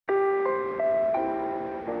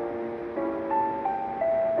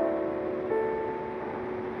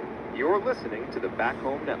You're listening to the Back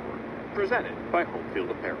Home Network, presented by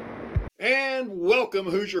Homefield Apparel. And welcome,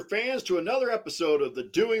 Hoosier fans, to another episode of the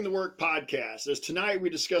Doing the Work podcast. As tonight we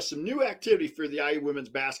discuss some new activity for the IU women's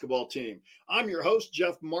basketball team. I'm your host,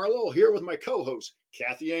 Jeff Marlowe, here with my co-host,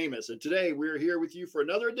 Kathy Amos. And today we're here with you for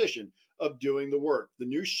another edition of Doing the Work, the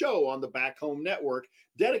new show on the Back Home Network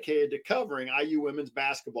dedicated to covering IU women's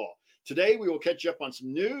basketball. Today we will catch up on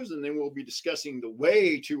some news, and then we'll be discussing the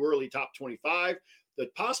way too early top 25, the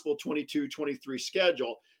possible 22-23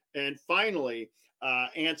 schedule, and finally,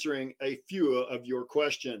 answering a few of your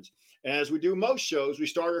questions. As we do most shows, we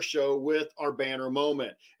start our show with our banner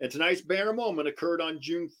moment. And tonight's banner moment occurred on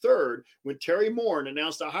June 3rd when Terry Moore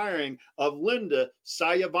announced the hiring of Linda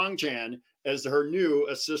Sayavangchan as her new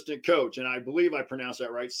assistant coach. And I believe I pronounced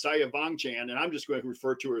that right, Sayavangchan. And I'm just going to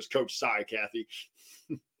refer to her as Coach Sai, Kathy.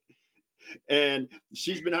 And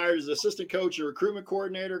she's been hired as assistant coach and recruitment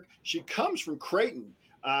coordinator. She comes from Creighton,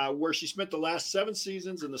 where she spent the last 7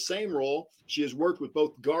 seasons in the same role. She has worked with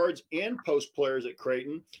both guards and post players at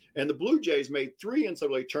Creighton. And the Blue Jays made 3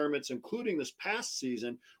 NCAA tournaments, including this past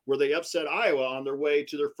season, where they upset Iowa on their way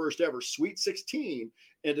to their first ever Sweet 16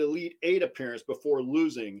 and Elite 8 appearance before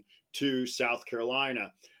losing to South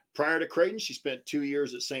Carolina. Prior to Creighton, she spent 2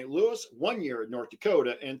 years at St. Louis, 1 year at North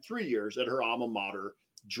Dakota, and 3 years at her alma mater,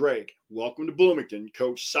 Drake. Welcome to Bloomington,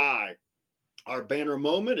 Coach Sai. Our banner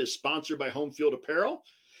moment is sponsored by Homefield Apparel.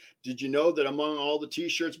 Did you know that among all the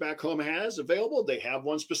t-shirts Back Home has available, they have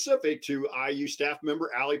one specific to IU staff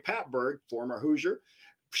member Allie Patberg, former Hoosier,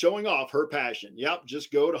 showing off her passion. Yep,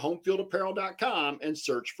 just go to homefieldapparel.com and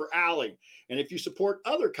search for Allie. And if you support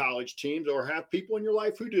other college teams or have people in your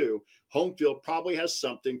life who do, Homefield probably has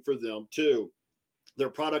something for them too. Their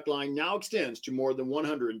product line now extends to more than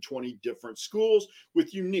 120 different schools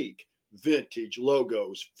with unique vintage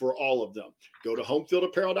logos for all of them. Go to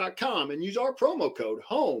homefieldapparel.com and use our promo code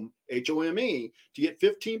HOME, H-O-M-E, to get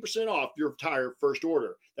 15% off your entire first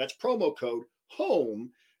order. That's promo code HOME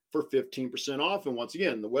for 15% off. And once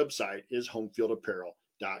again, the website is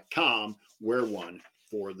homefieldapparel.com. Wear one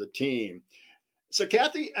for the team. So,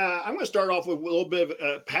 Kathy, I'm going to start off with a little bit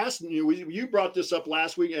of past news. You brought this up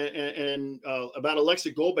last week and about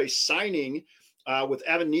Alexa Golbe signing with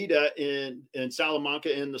Avenida in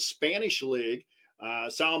Salamanca in the Spanish League.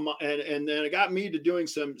 And then it got me to doing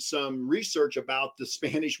some research about the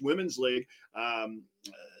Spanish Women's League.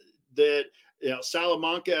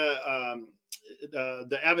 Salamanca,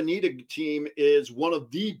 the Avenida team is one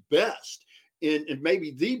of the best and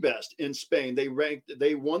maybe the best in Spain. They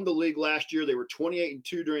won the league last year. They were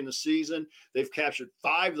 28-2 during the season. They've captured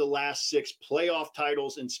 5 of the last 6 playoff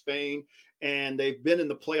titles in Spain, and they've been in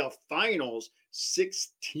the playoff finals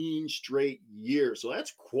 16 straight years. So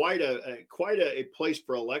that's quite a place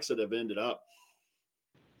for Alexa to have ended up.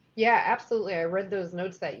 Yeah, absolutely. I read those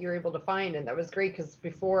notes that you're able to find, and that was great because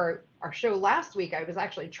before our show last week, I was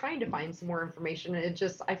actually trying to find some more information, and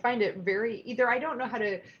I find it either I don't know how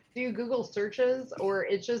to do Google searches or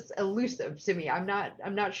it's just elusive to me. I'm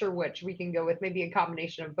not sure which. We can go with maybe a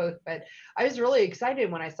combination of both, but I was really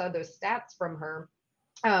excited when I saw those stats from her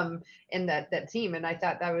in that team, and I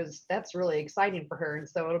thought that's really exciting for her. And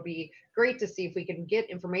so it'll be great to see if we can get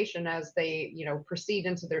information as they proceed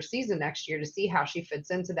into their season next year to see how she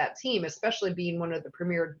fits into that team, especially being one of the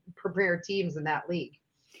premier teams in that league.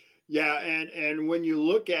 Yeah, and when you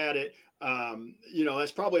look at it,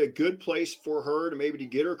 that's probably a good place for her to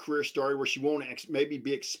get her career started, where she won't maybe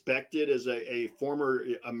be expected as a former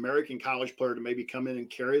American college player to maybe come in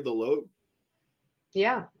and carry the load.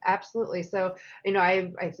 Yeah, absolutely. So,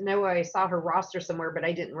 I know I saw her roster somewhere, but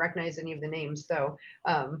I didn't recognize any of the names. So,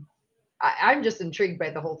 I'm just intrigued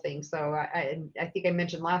by the whole thing. So I think I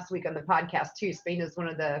mentioned last week on the podcast too, Spain is one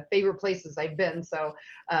of the favorite places I've been. So,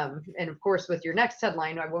 and of course, with your next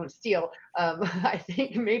headline, I won't steal. I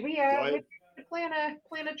think maybe plan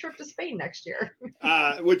a trip to Spain next year.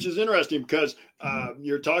 Which is interesting because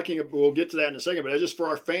you're talking, we'll get to that in a second, but just for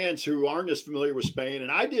our fans who aren't as familiar with Spain,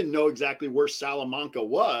 and I didn't know exactly where Salamanca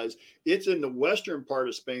was. It's in the western part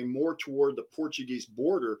of Spain, more toward the Portuguese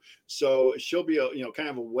border. So she'll be kind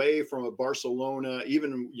of away from a Barcelona,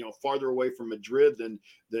 even farther away from Madrid than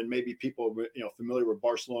maybe people familiar with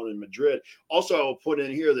Barcelona and Madrid. Also, I'll put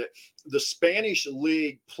in here that the Spanish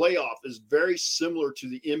league playoff is very similar to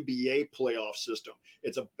the NBA playoff system.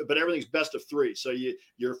 But everything's best of 3. So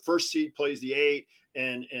your first seed plays the 8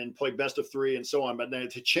 and play best of 3 and so on. But then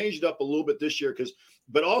to change it up a little bit this year,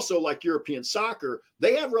 but also like European soccer,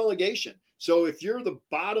 they have relegation. So if you're the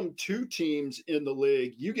bottom 2 teams in the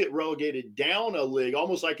league, you get relegated down a league,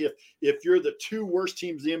 almost like if you're the 2 worst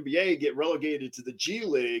teams in the NBA get relegated to the G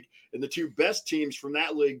League, and the 2 best teams from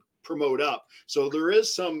that league promote up. So there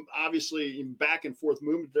is some obviously back and forth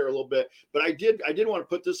movement there a little bit. But I did want to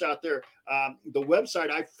put this out there. The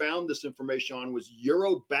website I found this information on was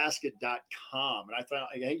Eurobasket.com, and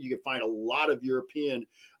I think you can find a lot of European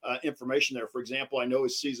information there. For example, I know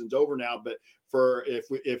his season's over now, but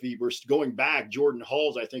if he were going back, Jordan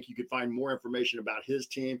Hulls, I think you could find more information about his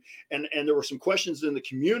team. And there were some questions in the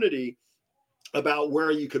community about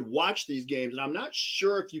where you could watch these games. And I'm not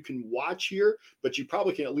sure if you can watch here, but you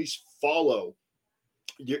probably can at least follow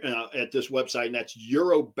at this website. And that's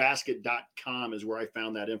Eurobasket.com is where I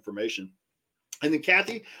found that information. And then,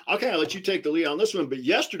 Kathy, I'll kind of let you take the lead on this one. But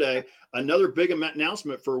yesterday, another big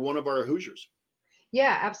announcement for one of our Hoosiers.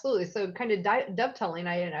 Yeah, absolutely. So kind of dovetailing,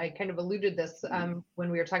 I kind of alluded this when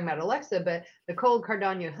we were talking about Alexa, but Nicole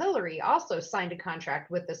Cardano-Hillary also signed a contract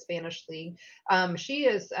with the Spanish League. She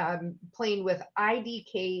is playing with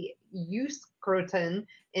IDK Euskaltel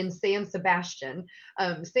in San Sebastian.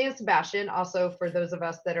 San Sebastian, also for those of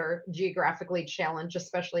us that are geographically challenged,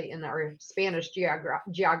 especially in our Spanish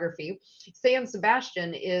geography, San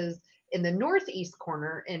Sebastian is in the northeast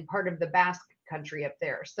corner in part of the Basque country up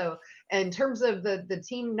there. So in terms of the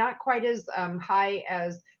team, not quite as high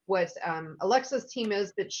as what Alexa's team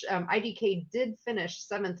is, but IDK did finish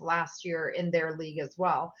 7th last year in their league as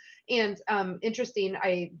well. And interesting,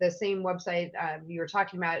 the same website you were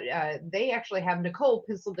talking about, they actually have Nicole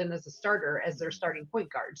penciled in as a starter as their starting point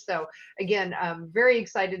guard. So again, very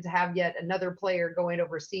excited to have yet another player going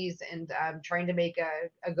overseas and trying to make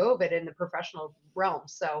a go of it in the professional realm.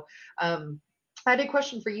 So I had a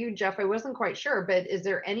question for you, Jeff. I wasn't quite sure, but is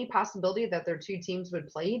there any possibility that their two teams would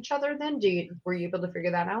play each other then? Were you able to figure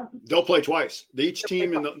that out? They'll play twice. Each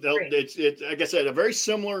team, and it's like I said, very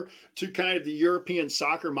similar to kind of the European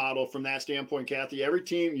soccer model from that standpoint, Kathy. Every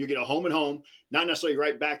team, you get a home and home, not necessarily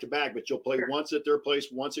right back to back, but you'll play once at their place,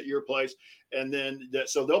 once at your place. And then,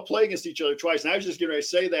 so they'll play against each other twice. And I was just getting ready to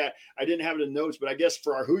say that. I didn't have it in notes, but I guess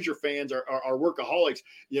for our Hoosier fans, our workaholics,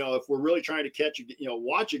 if we're really trying to catch,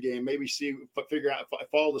 watch a game, maybe figure out,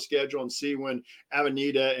 follow the schedule and see when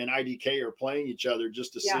Avenida and IDK are playing each other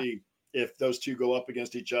just to see if those two go up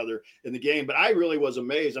against each other in the game. But I really was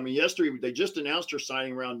amazed. I mean, yesterday, they just announced her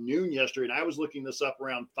signing around noon yesterday, and I was looking this up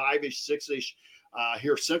around 5-ish, 6-ish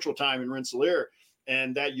here Central Time in Rensselaer.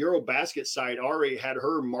 And that Eurobasket site already had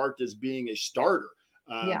her marked as being a starter,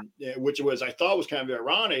 which I thought was kind of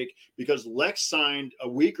ironic because Lex signed a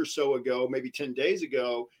week or so ago, maybe 10 days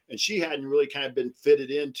ago, and she hadn't really kind of been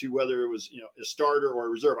fitted into whether it was, a starter or a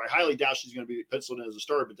reserve. I highly doubt she's going to be penciled in as a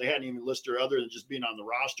starter, but they hadn't even listed her other than just being on the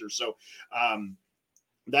roster. So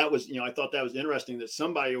that was, I thought that was interesting that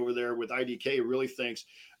somebody over there with IDK really thinks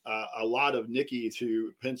a lot of Nikki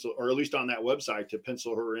to pencil, or at least on that website, to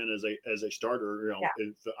pencil her in as a starter,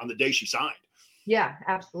 on the day she signed. Yeah,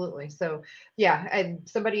 absolutely. So yeah, and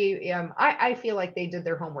somebody, I feel like they did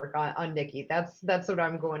their homework on Nikki. That's what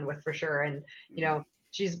I'm going with for sure. And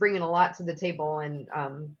she's bringing a lot to the table, and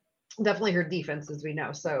definitely her defense, as we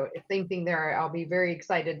know. So if anything there, I'll be very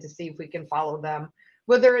excited to see if we can follow them,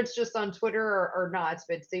 whether it's just on Twitter or not,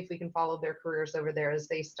 but see if we can follow their careers over there as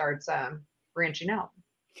they start branching out.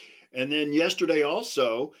 And then yesterday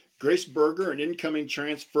also, Grace Berger, an incoming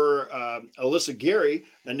transfer, Alyssa Gary,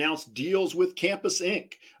 announced deals with Campus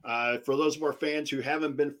Inc. For those of our fans who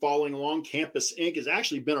haven't been following along, Campus Inc. has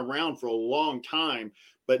actually been around for a long time.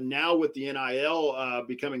 But now with the NIL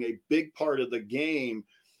becoming a big part of the game,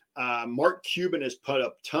 Mark Cuban has put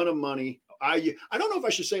up a ton of money. I don't know if I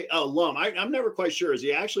should say alum. I'm never quite sure. Is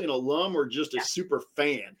he actually an alum or just a super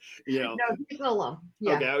fan? No, he's an alum.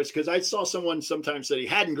 Yeah. Okay, it's because I saw someone sometimes said he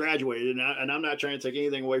hadn't graduated, and I'm not trying to take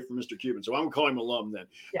anything away from Mr. Cuban, so I'm going to call him alum then.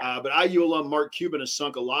 Yeah. But IU alum Mark Cuban has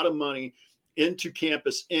sunk a lot of money into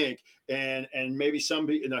Campus Inc. And maybe some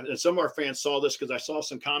of our fans saw this because I saw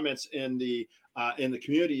some comments in the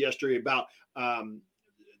community yesterday about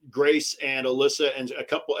Grace and Alyssa and a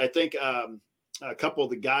couple. I think. A couple of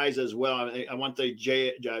the guys as well. I want the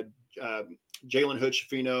Jalen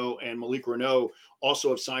Hood-Schifino and Malik Renault also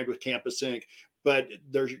have signed with Campus Inc. But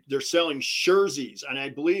they're selling jerseys, and I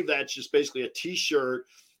believe that's just basically a T-shirt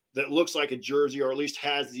that looks like a jersey, or at least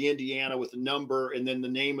has the Indiana with the number and then the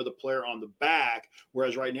name of the player on the back.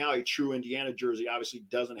 Whereas right now, a true Indiana jersey obviously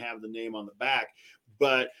doesn't have the name on the back.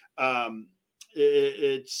 But there's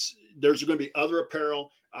going to be other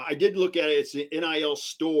apparel. I did look at it. It's the NIL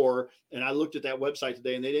store, and I looked at that website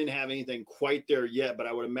today, and they didn't have anything quite there yet, but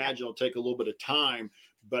I would imagine it'll take a little bit of time.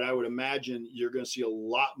 But I would imagine you're going to see a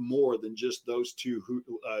lot more than just those two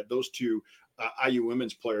IU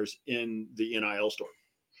women's players in the NIL store.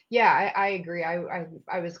 Yeah, I agree.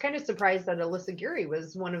 I was kind of surprised that Alyssa Geary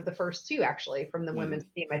was one of the first two actually from the Mhm. women's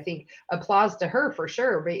team. I think applause to her for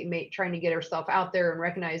sure, trying to get herself out there and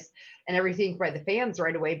recognized and everything by the fans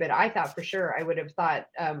right away. But I thought for sure I would have thought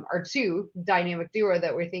our two dynamic duo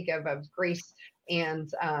that we think of Grace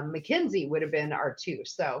and Mackenzie would have been our two.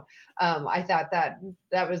 So I thought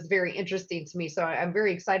that was very interesting to me. So I'm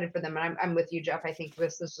very excited for them, and I'm with you, Jeff. I think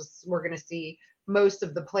this is just we're going to see most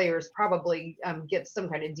of the players probably get some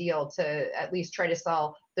kind of deal to at least try to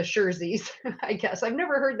sell the jerseys. I guess I've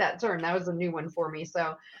never heard that term. That was a new one for me.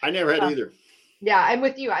 So I never had uh, either. yeah, I'm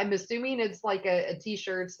with you. I'm assuming it's like a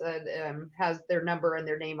t-shirt that has their number and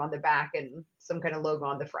their name on the back and some kind of logo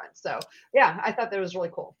on the front. So yeah, I thought that was really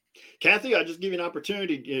cool. Kathy, I'll just give you an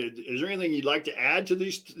opportunity. Is there anything you'd like to add to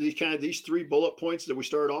these three bullet points that we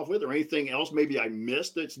started off with, or anything else maybe I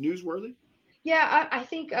missed that's newsworthy? Yeah, I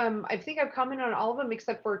think I've commented on all of them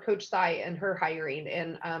except for Coach Sai and her hiring,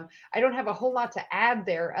 and I don't have a whole lot to add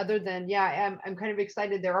there other than yeah, I'm kind of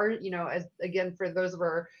excited. There are as again for those of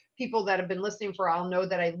our people that have been listening for a while know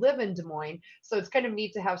that I live in Des Moines, so it's kind of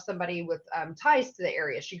neat to have somebody with ties to the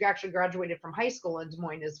area. She actually graduated from high school in Des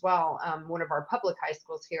Moines as well, one of our public high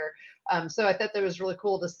schools here. So I thought that was really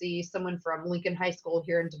cool to see someone from Lincoln High School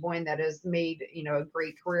here in Des Moines that has made a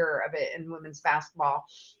great career of it in women's basketball,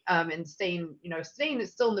 and staying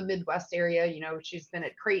still in the Midwest area. She's been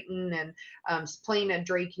at Creighton and playing at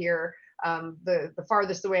Drake here. The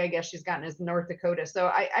farthest away I guess she's gotten is North Dakota.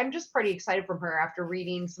 So I'm just pretty excited from her after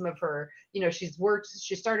reading some of her.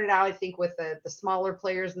 She started out I think with the smaller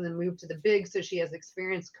players and then moved to the big. So she has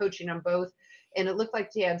experience coaching on both. And it looked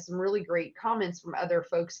like she had some really great comments from other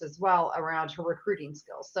folks as well around her recruiting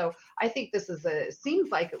skills. So I think this seems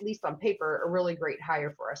like, at least on paper, a really great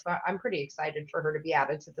hire for us. So I'm pretty excited for her to be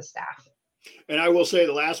added to the staff. And I will say,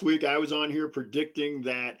 the last week I was on here predicting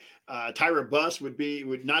that Tyra Buss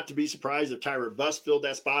would not to be surprised if Tyra Buss filled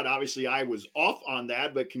that spot. Obviously, I was off on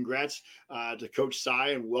that, but congrats to Coach Sai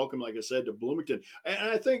and welcome, like I said, to Bloomington. And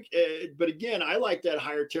I think, but again, I like that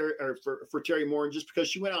hire for Terry Morin just because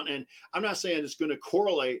she went out, and I'm not saying it's going to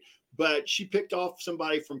correlate, but she picked off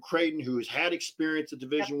somebody from Creighton who has had experience at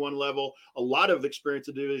Division I level, a lot of experience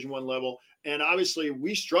at Division I level. And obviously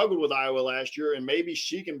we struggled with Iowa last year, and maybe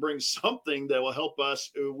she can bring something that will help us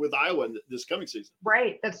with Iowa this coming season.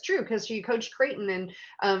 Right. That's true. Because she coached Creighton.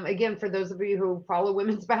 And again, for those of you who follow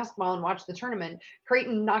women's basketball and watch the tournament,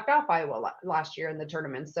 Creighton knocked off Iowa last year in the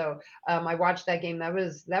tournament. So I watched that game. That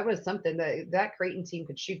was something that Creighton team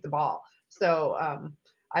could shoot the ball. So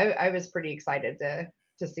I was pretty excited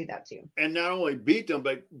to see that too. And not only beat them,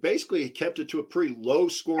 but basically kept it to a pretty low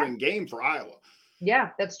scoring game for Iowa. Yeah,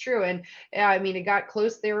 that's true. And I mean, it got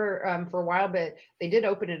close there for a while, but they did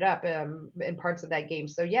open it up in parts of that game.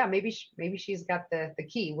 So yeah, maybe she's got the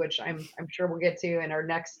key, which I'm sure we'll get to. And our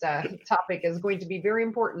next topic is going to be very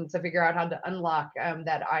important to figure out how to unlock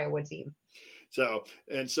that Iowa team. So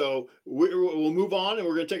we'll move on, and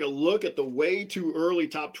we're going to take a look at the way too early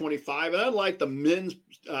top 25. And unlike the men's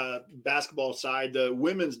basketball side, the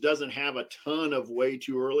women's doesn't have a ton of way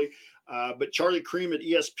too early. But Charlie Cream at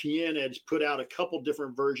ESPN has put out a couple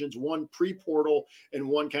different versions, one pre-portal and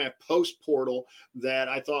one kind of post-portal that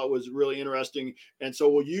I thought was really interesting. And so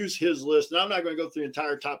we'll use his list. And I'm not going to go through the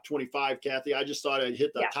entire top 25, Kathy. I just thought I'd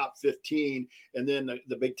hit the top 15 and then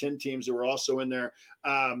the Big Ten teams that were also in there.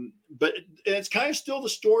 But it's kind of still the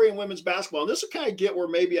story in women's basketball. And this will kind of get where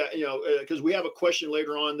maybe, because we have a question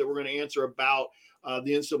later on that we're going to answer about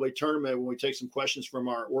the NCAA tournament when we take some questions from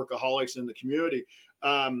our workaholics in the community.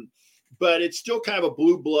 But it's still kind of a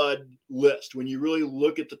blue blood list. When you really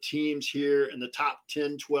look at the teams here in the top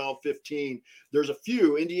 10, 12, 15, there's a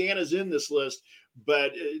few. Indiana's in this list,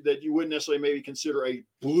 but that you wouldn't necessarily maybe consider a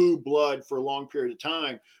blue blood for a long period of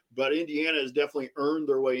time. But Indiana has definitely earned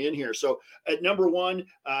their way in here. So at number one,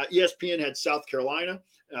 ESPN had South Carolina.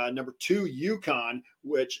 Number two, UConn,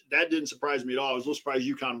 which that didn't surprise me at all. I was a little surprised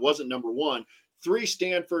UConn wasn't number one. 3,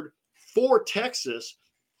 Stanford. 4, Texas.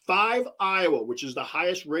 5, Iowa, which is the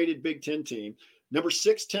highest rated Big Ten team. Number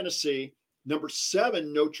 6, Tennessee. Number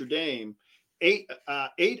 7, Notre Dame. 8,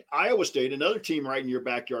 Iowa State, another team right in your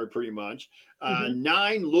backyard pretty much.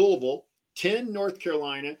 9, Louisville. 10, North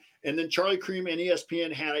Carolina. And then Charlie Cream and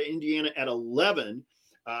ESPN had Indiana at 11.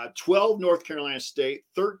 12, North Carolina State.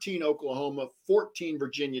 13, Oklahoma. 14,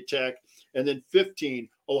 Virginia Tech. And then 15,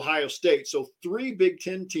 Ohio State. So 3 Big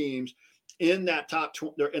Ten teams in that top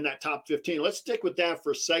 15. Let's stick with that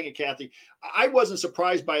for a second, Kathy. I wasn't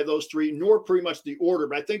surprised by those 3, nor pretty much the order,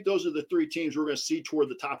 but I think those are the 3 teams we're going to see toward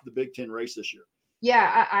the top of the Big Ten race this year.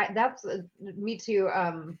 Yeah, that's me too.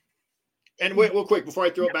 And wait, real quick before I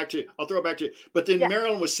throw it back to you, I'll throw it back to you. But then Yeah.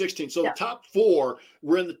 Maryland was 16. So Yeah. the top 4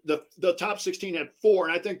 were in the top 16 had 4.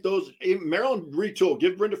 And I think those Maryland retooled.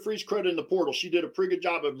 Give Brenda Freeze credit in the portal. She did a pretty good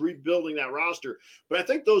job of rebuilding that roster. But I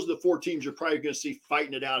think those are the 4 teams you're probably going to see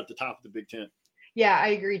fighting it out at the top of the Big Ten. Yeah, I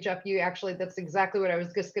agree, Jeff. That's exactly what I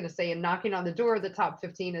was just going to say. And knocking on the door of the top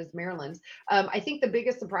 15 is Maryland's. I think the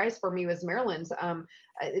biggest surprise for me was Maryland's.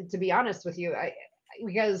 To be honest with you,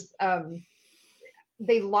 because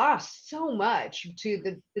they lost so much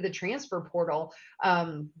to the transfer portal.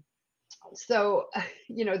 So,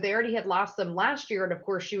 they already had lost them last year, and of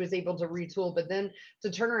course she was able to retool, but then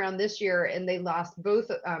to turn around this year and they lost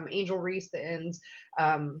both Angel Reese and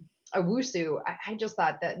Owusu. I just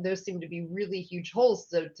thought that those seemed to be really huge holes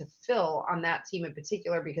to fill on that team in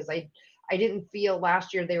particular, because I didn't feel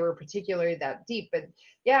last year they were particularly that deep. But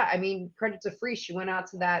yeah, I mean, credit to Free. She went out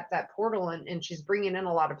to that portal and she's bringing in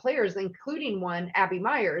a lot of players, including one, Abby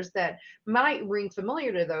Myers, that might ring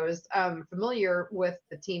familiar with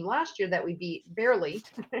the team last year that we beat barely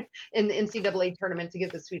in the NCAA tournament to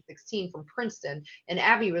get the Sweet 16 from Princeton. And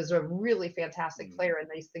Abby was a really fantastic player in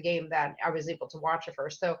the game that I was able to watch of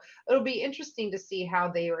her. So it'll be interesting to see how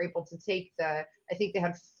they were able to take I think they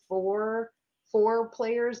had four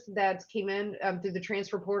players that came in through the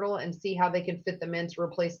transfer portal, and see how they can fit them in to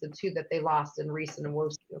replace the 2 that they lost in Reese and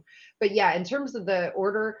Nwosu. But yeah, in terms of the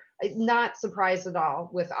order, not surprised at all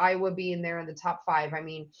with Iowa being there in the top 5. I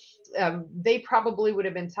mean, they probably would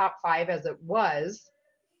have been top 5 as it was,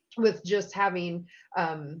 with just having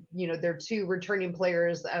their 2 returning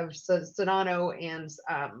players of Sedano and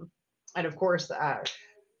of course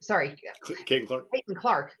Caitlin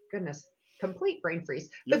Clark. Goodness, complete brain freeze.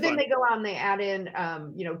 But then they go out and they add in,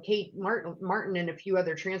 Kate Martin and a few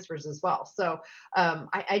other transfers as well. So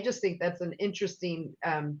I just think that's an interesting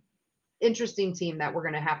team that we're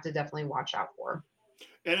going to have to definitely watch out for.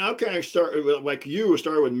 And I'll kind of start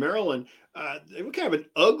with Maryland. They were kind of an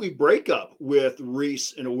ugly breakup with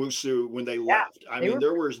Reese and Owusu when they left. I mean,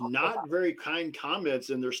 there was not very kind comments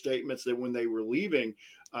in their statements that when they were leaving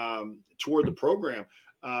toward the program.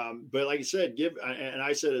 But like I said, and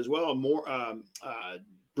I said as well,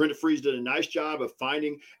 Brenda Freeze did a nice job of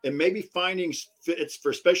finding fits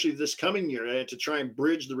for especially this coming year to try and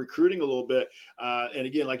bridge the recruiting a little bit. And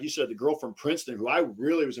again, like you said, the girl from Princeton, who I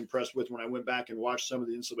really was impressed with when I went back and watched some of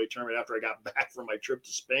the NCAA tournament after I got back from my trip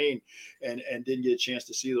to Spain and didn't get a chance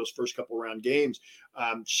to see those first couple round games.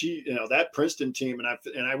 She, that Princeton team,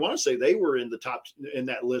 and I want to say they were in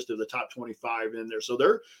that list of the top 25 in there. So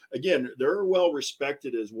they're well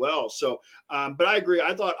respected as well. So, but I agree.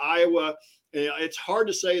 I thought Iowa. It's hard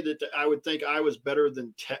to say that I would think I was better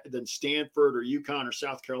than Stanford or UConn or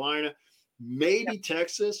South Carolina, maybe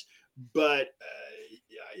Texas, but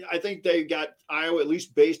I think they got Iowa, at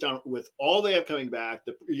least based on with all they have coming back.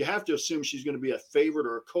 You have to assume she's going to be a favorite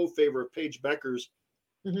or a co-favorite of Paige Beckers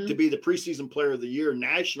to be the preseason player of the year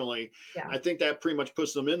nationally. Yeah. I think that pretty much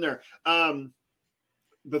puts them in there.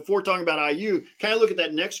 Before talking about IU, kind of look at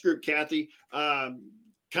that next group, Kathy. Kind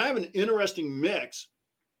of an interesting mix.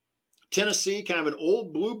 Tennessee, kind of an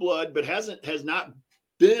old blue blood, but has not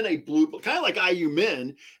been a blue blood, kind of like IU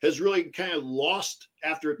men, has really kind of lost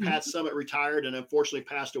after Pat Summitt retired and unfortunately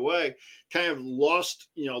passed away, kind of lost,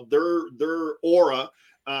 their aura.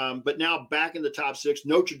 But now back in the top 6.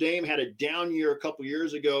 Notre Dame had a down year a couple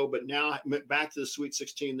years ago, but now back to the Sweet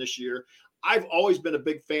 16 this year. I've always been a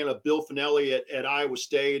big fan of Bill Finelli at Iowa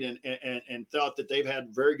State and thought that they've had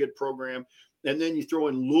a very good program. And then you throw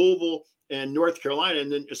in Louisville and North Carolina. And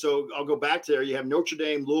then, so I'll go back to there. You have Notre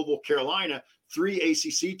Dame, Louisville, Carolina, 3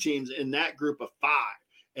 ACC teams in that group of 5.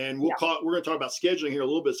 And we're going to talk about scheduling here a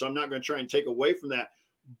little bit, so I'm not going to try and take away from that.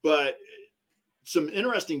 But some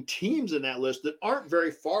interesting teams in that list that aren't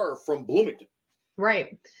very far from Bloomington.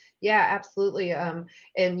 Right. Yeah, absolutely. And,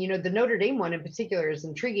 the Notre Dame one in particular is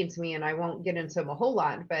intriguing to me, and I won't get into them a whole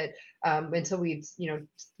lot, but until we,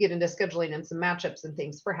 get into scheduling and some matchups and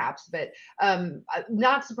things perhaps, but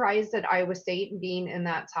not surprised at Iowa State being in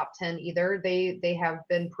that top 10 either. They have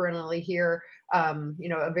been perennially here,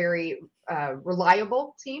 a very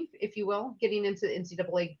reliable team, if you will, getting into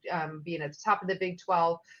NCAA, being at the top of the Big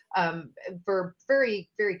 12 for very,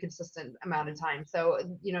 very consistent amount of time. So,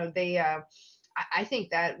 I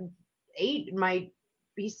think that 8 might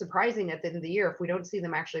be surprising at the end of the year if we don't see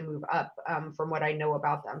them actually move up from what I know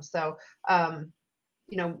about them. So,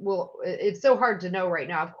 it's so hard to know right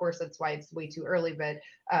now. Of course, that's why it's way too early. But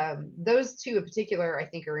those 2 in particular, I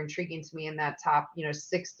think, are intriguing to me in that top,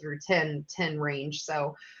 6 through 10 range.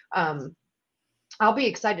 So I'll be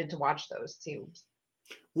excited to watch those teams.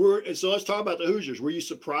 So let's talk about the Hoosiers. Were you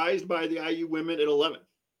surprised by the IU women at 11?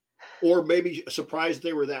 Or maybe surprised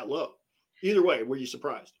they were that low? Either way, were you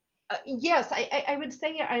surprised? Yes, I would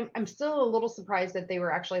say I'm still a little surprised that they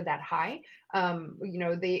were actually that high.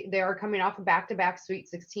 They are coming off a back-to-back Sweet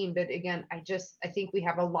 16, but again, I think we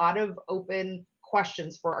have a lot of open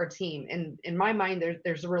questions for our team, and in my mind,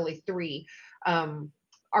 there's really three.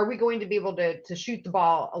 Are we going to be able to shoot the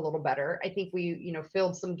ball a little better? I think we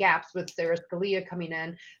filled some gaps with Sarah Scalia coming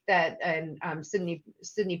in and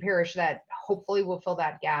Sydney Parrish that hopefully will fill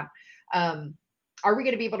that gap. Are we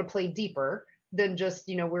going to be able to play deeper than just,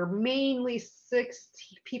 we're mainly six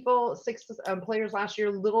players last year,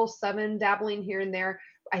 little seven dabbling here and there.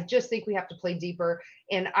 I just think we have to play deeper.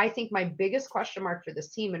 And I think my biggest question mark for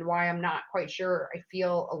this team and why I'm not quite sure I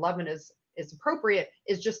feel 11 is appropriate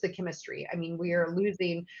is just the chemistry. I mean, we are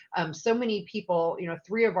losing so many people,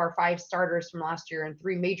 3 of our 5 starters from last year and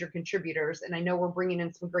 3 major contributors. And I know we're bringing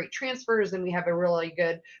in some great transfers and we have a really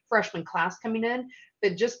good freshman class coming in,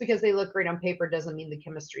 but just because they look great on paper doesn't mean the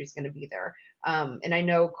chemistry is going to be there. And I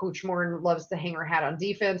know Coach Moore loves to hang her hat on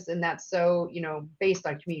defense, and that's so, based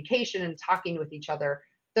on communication and talking with each other.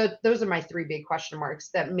 Those are my 3 big question marks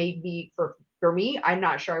that made me, for me, I'm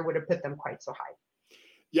not sure I would have put them quite so high.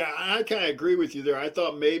 Yeah, I kind of agree with you there. I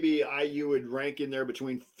thought maybe IU would rank in there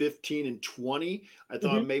between 15 and 20. I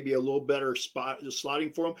thought maybe a little better spot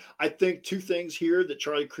slotting for them. I think 2 things here that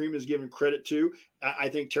Charlie Creme is given credit to. I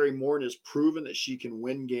think Terry Morton has proven that she can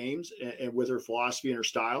win games and with her philosophy and her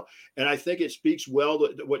style. And I think it speaks well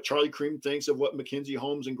to what Charlie Creme thinks of what Mackenzie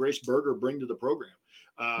Holmes and Grace Berger bring to the program.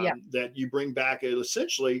 That you bring back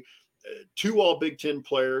essentially 2 all Big Ten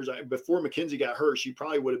players. Before Mackenzie got hurt, she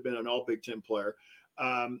probably would have been an all Big Ten player.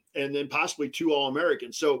 And then possibly 2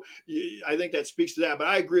 All-Americans. So I think that speaks to that. But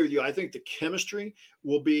I agree with you. I think the chemistry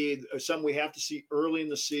will be something we have to see early in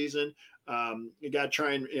the season. You got to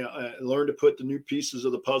try and learn to put the new pieces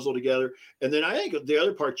of the puzzle together. And then I think the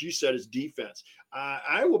other part you said is defense.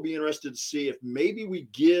 I will be interested to see if maybe we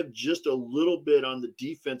give just a little bit on the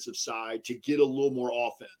defensive side to get a little more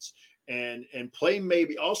offense. And play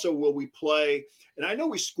maybe also will we play, and I know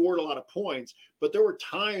we scored a lot of points, but there were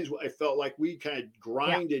times I felt like we kind of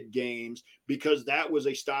grinded games because that was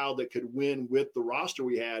a style that could win with the roster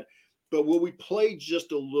we had. But will we play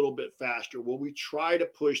just a little bit faster? Will we try to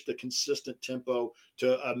push the consistent tempo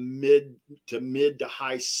to a mid to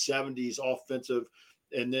high 70s offensive,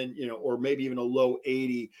 and then or maybe even a low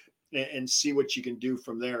 80? And see what you can do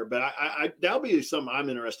from there. But I that'll be something I'm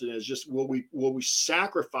interested in, is just will we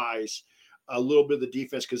sacrifice a little bit of the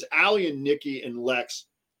defense? Because Allie and Nikki and Lex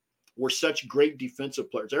were such great defensive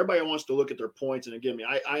players. Everybody wants to look at their points, and again,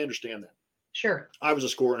 I understand that. Sure. I was a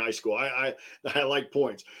scorer in high school. I like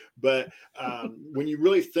points, but when you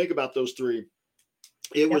really think about those 3,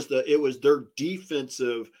 it was their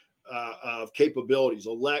defensive of capabilities.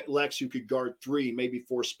 Lex, who could guard 3, maybe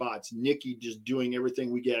 4 spots. Nikki just doing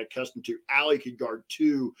everything we get accustomed to. Allie could guard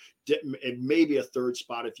 2 and maybe a 3rd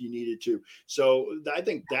spot if you needed to. So I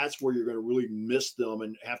think that's where you're going to really miss them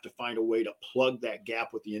and have to find a way to plug that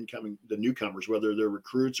gap with the newcomers, whether they're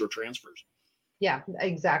recruits or transfers. Yeah,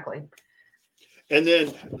 exactly. And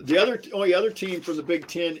then the only other team from the Big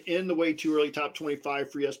Ten in the way too early top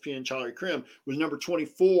 25 for ESPN Charlie Creme was number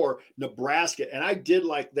 24, Nebraska. And I did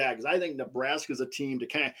like that because I think Nebraska is a team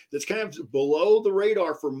that's kind of below the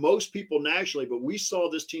radar for most people nationally. But we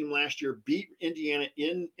saw this team last year beat Indiana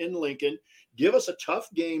in Lincoln, give us a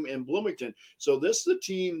tough game in Bloomington. So this is a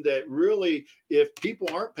team that really, if people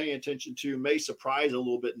aren't paying attention to, may surprise a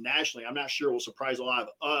little bit nationally. I'm not sure it will surprise a lot of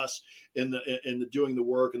us in the doing the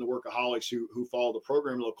work and the workaholics who follow the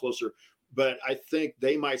program a little closer. But I think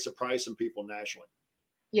they might surprise some people nationally.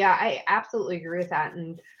 Yeah, I absolutely agree with that.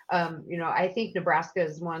 And, I think Nebraska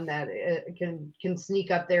is one that can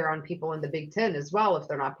sneak up there on people in the Big Ten as well if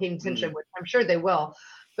they're not paying attention, which I'm sure they will.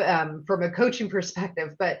 From a coaching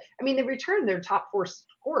perspective. But I mean, they returned their top 4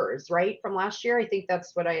 scorers, right, from last year. I think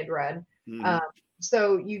that's what I had read.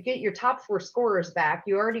 So you get your top 4 scorers back.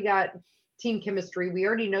 You already got team chemistry. We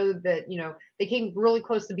already know that, they came really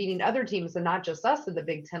close to beating other teams and not just us in the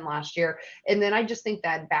Big Ten last year. And then I just think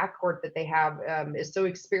that backcourt that they have is so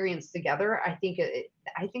experienced together. I think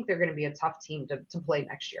they're going to be a tough team to play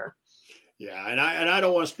next year. Yeah, and I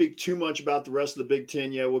don't want to speak too much about the rest of the Big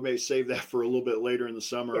Ten yet. We may save that for a little bit later in the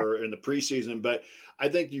summer or in the preseason. But I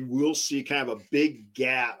think you will see kind of a big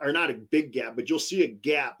gap, or not a big gap, but you'll see a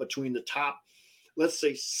gap between the top, let's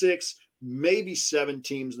say 6, maybe 7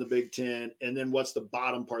 teams in the Big Ten, and then what's the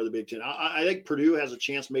bottom part of the Big Ten. I think Purdue has a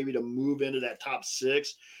chance maybe to move into that top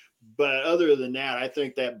 6. But other than that, I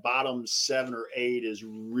think that bottom 7 or 8 is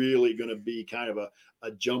really going to be kind of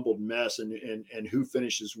a jumbled mess, and who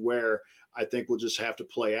finishes where, I think we'll just have to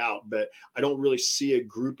play out. But I don't really see a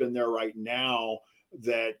group in there right now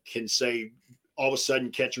that can say all of a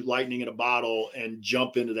sudden catch lightning in a bottle and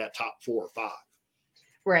jump into that top 4 or 5.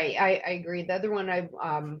 Right. I agree. The other one I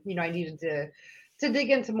needed to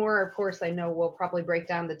dig into more. Of course, I know we'll probably break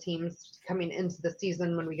down the teams coming into the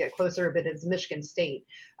season when we get closer, but it's Michigan State.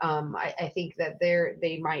 I think that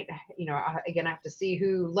they might, again, I have to see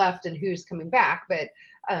who left and who's coming back, but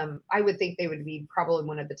I would think they would be probably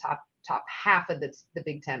one of the top half of the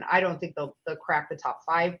Big Ten. I don't think they'll crack the top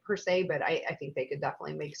 5 per se, but I think they could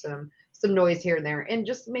definitely make some noise here and there, and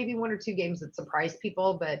just maybe 1 or 2 games that surprise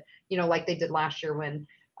people, but like they did last year when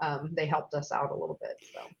they helped us out a little bit.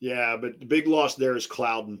 So. Yeah, but the big loss there is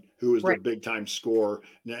Clouden, who is right. the big time scorer.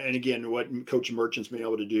 And again, what Coach Merchant's been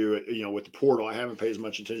able to do, with the portal, I haven't paid as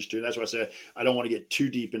much attention to. And that's why I said I don't want to get too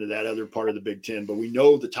deep into that other part of the Big Ten. But we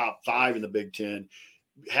know the top 5 in the Big Ten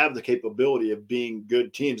have the capability of being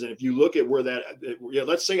good teams. And if you look at where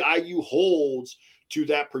let's say IU holds to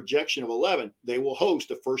that projection of 11, they will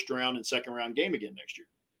host a first round and second round game again next year.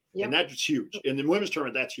 Yep. And that's huge. In the women's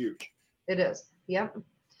tournament, that's huge. It is. Yep.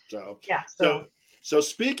 So, yeah. So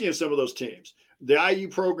speaking of some of those teams, the IU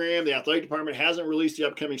program, the athletic department hasn't released the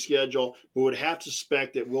upcoming schedule, but would have to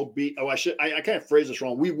suspect that we'll be, I kind of phrased this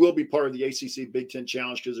wrong. We will be part of the ACC Big Ten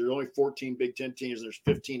Challenge because there's only 14 Big Ten teams and there's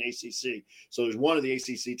 15 ACC. So there's one of the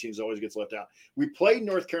ACC teams that always gets left out. We played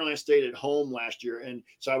North Carolina State at home last year, and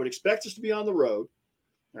so I would expect us to be on the road.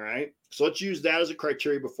 All right. So let's use that as a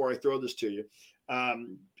criteria before I throw this to you.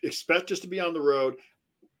 Expect us to be on the road.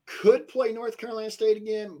 Could play North Carolina State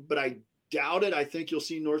again, but I doubt it. I think you'll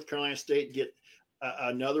see North Carolina State get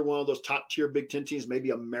another one of those top tier Big Ten teams, maybe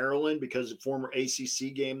a Maryland because of former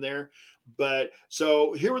ACC game there. But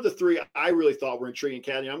so here were the 3 I really thought were intriguing,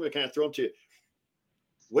 Kathy. I'm going to kind of throw them to you.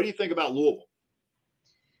 What do you think about Louisville?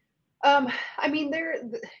 I mean, they're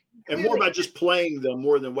and more about just playing them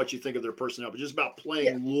more than what you think of their personnel, but just about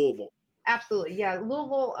playing Louisville. Absolutely. Yeah.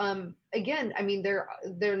 Louisville, again, I mean, they're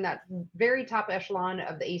in that very top echelon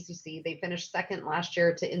of the ACC. They finished second last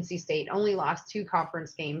year to NC State, only lost 2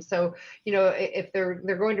 conference games. So, if they're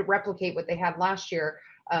going to replicate what they had last year,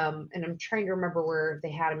 and I'm trying to remember where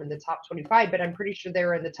they had them in the top 25, but I'm pretty sure they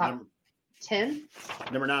were in the top 10.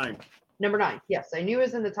 Number 9. Number 9. Yes. I knew it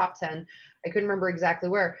was in the top 10. I couldn't remember exactly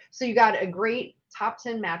where. So you got a great top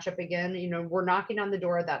 10 matchup again. We're knocking on the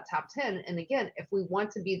door of that top 10. And again, if we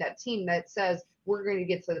want to be that team that says we're going to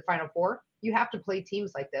get to the Final Four, you have to play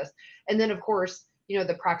teams like this. And then, of course,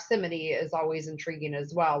 the proximity is always intriguing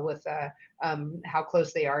as well with how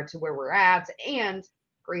close they are to where we're at. And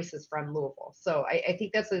Grace is from Louisville. So I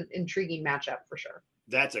think that's an intriguing matchup for sure.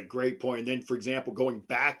 That's a great point. And then, for example, going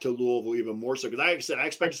back to Louisville even more so, because like I said, I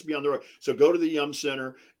expect us to be on the road. So go to the Yum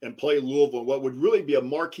Center and play Louisville, what would really be a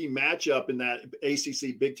marquee matchup in that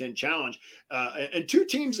ACC Big Ten Challenge. And 2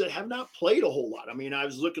 teams that have not played a whole lot. I mean, I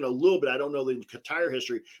was looking a little bit. I don't know the entire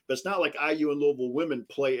history, but it's not like IU and Louisville women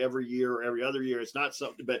play every year or every other year. It's not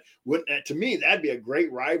something, but to me, that'd be a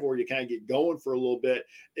great rivalry to kind of get going for a little bit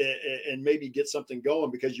and maybe get something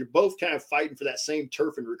going because you're both kind of fighting for that same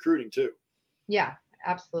turf and recruiting too. Yeah.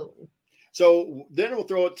 Absolutely. So then we'll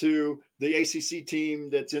throw it to the ACC team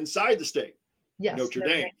that's inside the state. Yes. Notre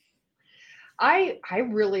Dame. I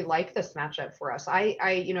really like this matchup for us. I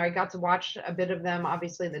got to watch a bit of them,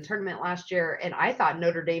 obviously, in the tournament last year, and I thought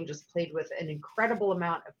Notre Dame just played with an incredible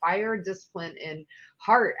amount of fire, discipline, and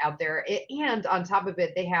heart out there. And on top of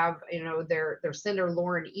it, they have, their center,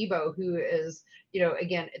 Lauren Ebo, who is,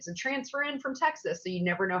 again, it's a transfer in from Texas, so you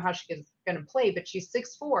never know how she's going to play, but she's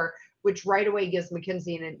 6'4", which right away gives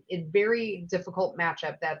Mackenzie a very difficult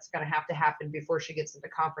matchup that's going to have to happen before she gets into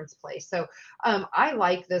conference play. So I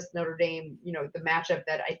like this Notre Dame, the matchup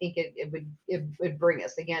that I think it would bring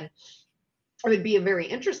us. Again, it would be a very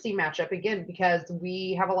interesting matchup, again, because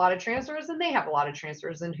we have a lot of transfers and they have a lot of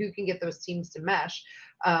transfers, and who can get those teams to mesh.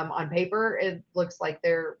 On paper, it looks like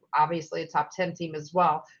they're obviously a top 10 team as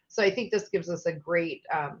well. So I think this gives us a great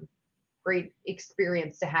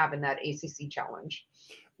experience to have in that ACC challenge.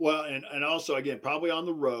 Well, and also, again, probably on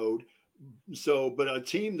the road. So, but a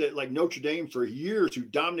team that like Notre Dame for years who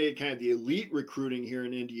dominated kind of the elite recruiting here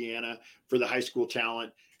in Indiana for the high school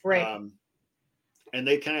talent. Right. And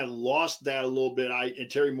they kind of lost that a little bit. And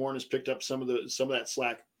Terry Moore has picked up some of that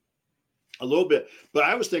slack a little bit. But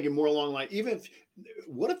I was thinking more along like,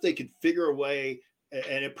 what if they could figure a way,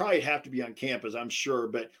 and it probably have to be on campus, I'm sure,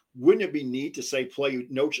 but wouldn't it be neat to say play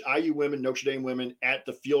IU women, Notre Dame women at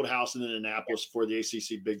the field house in Indianapolis for the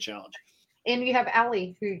ACC Big Challenge? And you have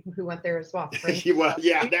Allie who went there as well. Right? Well,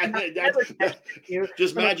 yeah,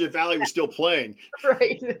 just imagine if Allie was still playing.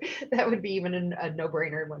 Right. That would be even a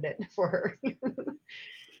no-brainer, wouldn't it, for her?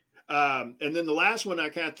 And then the last one I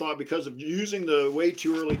kind of thought, because of using the way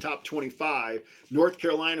too early top 25, North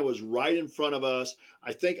Carolina was right in front of us.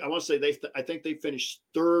 I want to say I think they finished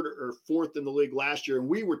third or fourth in the league last year, and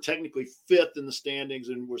we were technically fifth in the standings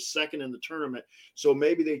and were second in the tournament. So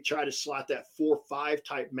maybe they try to slot that 4-5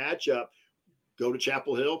 type matchup. Go to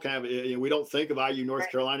Chapel Hill, kind of. We don't think of IU North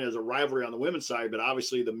Carolina as a rivalry on the women's side, but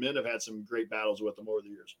obviously the men have had some great battles with them over the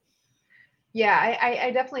years. Yeah,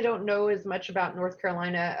 I definitely don't know as much about North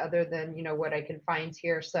Carolina other than, what I can find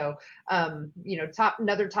here. So,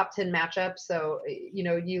 another top 10 matchup. So,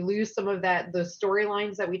 you lose some of those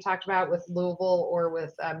storylines that we talked about with Louisville or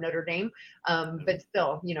with Notre Dame. But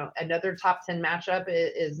still, another top 10 matchup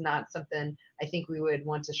is not something I think we would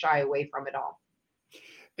want to shy away from at all.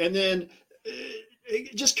 And then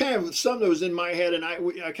just kind of something that was in my head, and I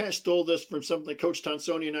kind of stole this from something Coach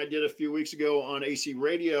Tonsoni and I did a few weeks ago on AC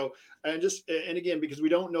Radio, and again, because we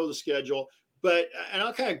don't know the schedule, and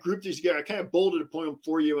I'll kind of group these together. I kind of bolded a point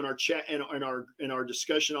for you in our chat and in our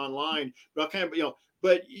discussion online, but I'll kind of,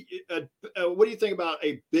 but what do you think about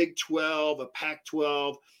a Big 12, a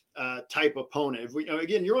Pac-12 type opponent? If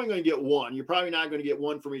again, you're only going to get one. You're probably not going to get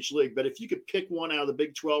one from each league, but if you could pick one out of the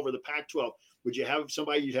Big 12 or the Pac-12, would you have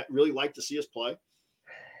somebody you'd really like to see us play?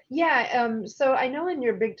 Yeah, so I know in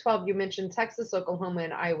your Big 12 you mentioned Texas, Oklahoma,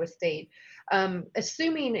 and Iowa State.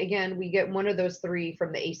 Assuming, again, we get one of those three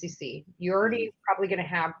from the ACC, you're already probably going to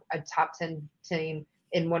have a top 10 team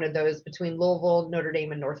in one of those between Louisville, Notre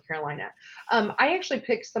Dame, and North Carolina. I actually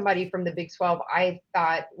picked somebody from the Big 12 I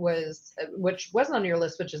thought which wasn't on your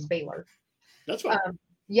list, which is Baylor. That's fine.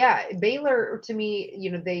 Yeah, Baylor, to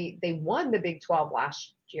me, they won the Big 12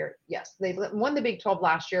 last year. Yes, they won the Big 12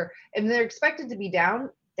 last year, and they're expected to be down,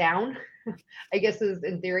 I guess is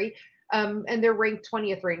in theory. And they're ranked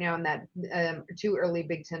 20th right now in that too early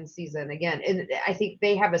Big Ten season again. And I think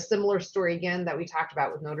they have a similar story again that we talked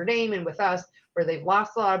about with Notre Dame and with us, where they've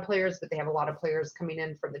lost a lot of players, but they have a lot of players coming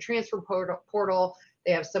in from the transfer portal.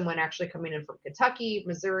 They have someone actually coming in from Kentucky,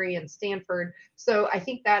 Missouri, and Stanford. So I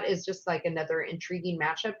think that is just like another intriguing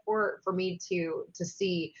matchup for me to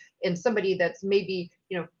see, in somebody that's maybe,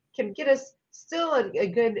 can get us still a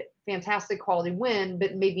good, fantastic quality win,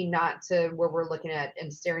 but maybe not to where we're looking at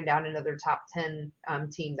and staring down another top 10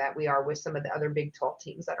 team that we are with some of the other Big 12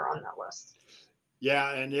 teams that are on that list.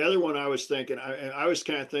 Yeah, and the other one I was thinking, I was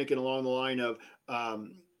kind of thinking along the line of,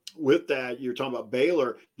 with that, you're talking about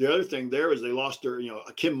Baylor. The other thing there is they lost their,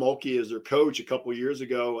 Kim Mulkey as their coach a couple of years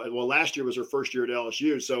ago. Well, last year was her first year at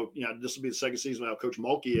LSU. So, this will be the second season without Coach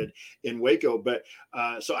Mulkey in Waco. But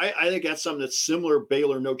so I think that's something that's similar.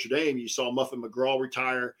 Baylor, Notre Dame, you saw Muffet McGraw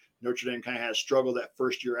retire. Notre Dame kind of had a struggle that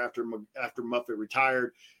first year after Muffet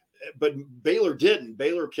retired. But Baylor didn't.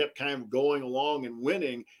 Baylor kept kind of going along and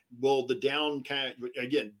winning. Well, the down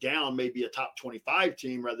may be a top 25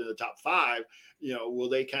 team rather than the top 5. Will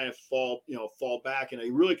they kind of fall back in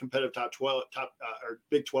a really competitive top 12, or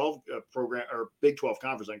Big 12 program or Big 12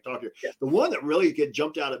 conference? I can talk here. Yeah. The one that really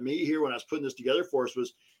jumped out at me here when I was putting this together for us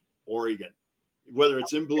was Oregon. Whether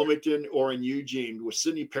it's in Bloomington or in Eugene, with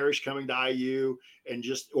Sidney Parrish coming to IU and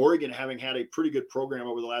just Oregon having had a pretty good program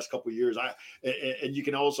over the last couple of years. And you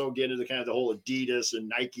can also get into kind of the whole Adidas and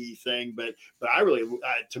Nike thing, but I really,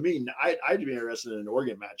 to me, I'd be interested in an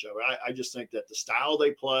Oregon matchup. I just think that the style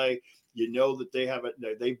they play,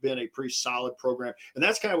 that they've been a pretty solid program. And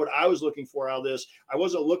that's kind of what I was looking for out of this. I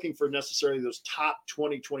wasn't looking for necessarily those top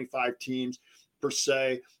 20, 25 teams per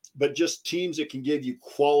se, but just teams that can give you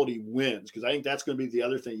quality wins. Because I think that's going to be the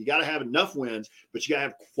other thing. You got to have enough wins, but you got to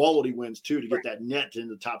have quality wins too to get that net into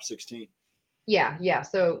the top 16. Yeah.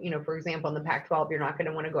 So, for example, in the Pac-12, you're not going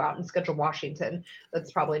to want to go out and schedule Washington.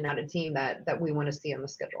 That's probably not a team that we want to see on the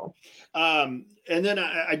schedule. And then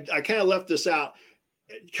I kind of left this out.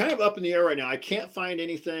 Kind of up in the air right now. I can't find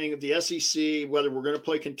anything of the SEC, whether we're going to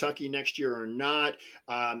play Kentucky next year or not.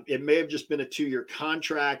 It may have just been a 2-year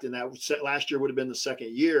contract, and that last year would have been the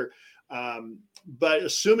second year. But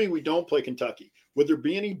assuming we don't play Kentucky, would there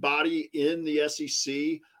be anybody in the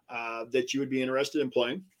SEC that you would be interested in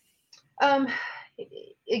playing?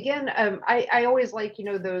 Again, I always like,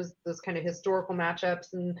 those kind of historical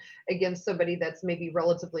matchups and against somebody that's maybe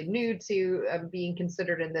relatively new to being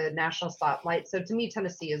considered in the national spotlight. So to me,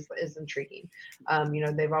 Tennessee is intriguing.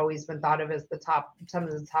 They've always been thought of as some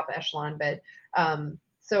of the top echelon, but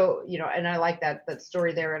so, and I like that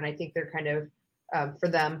story there. And I think they're kind of, for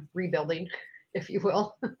them, rebuilding, if you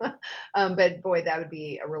will. But boy, that would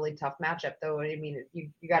be a really tough matchup though. I mean, you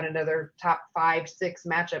got another top 5, 6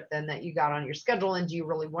 matchup then that you got on your schedule. And do you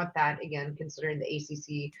really want that, again, considering the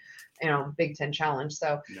ACC, Big Ten challenge?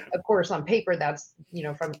 So yeah. Of course on paper, that's,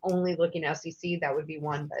 from only looking at SEC, that would be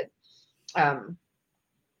one, but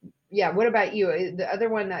yeah, what about you? The other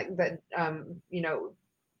one that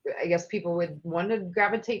I guess people would want to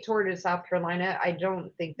gravitate toward is South Carolina. I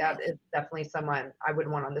don't think that No. is definitely someone I would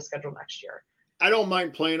want on the schedule next year. I don't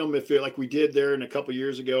mind playing them if like we did there in a couple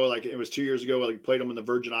years ago, like it was 2 years ago, like we played them in the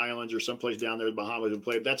Virgin Islands or someplace down there in the Bahamas and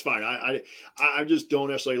played. That's fine. I just don't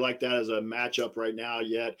necessarily like that as a matchup right now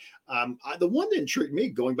yet. The one that intrigued me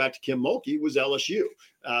going back to Kim Mulkey was LSU.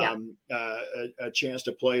 A chance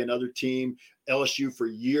to play another team. LSU for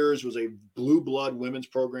years was a blue blood women's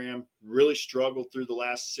program, really struggled through the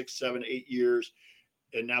last 6, 7, 8 years.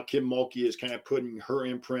 And now Kim Mulkey is kind of putting her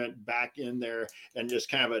imprint back in there and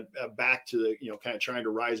just kind of a back to the, kind of trying to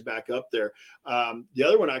rise back up there. The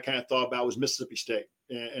other one I kind of thought about was Mississippi State.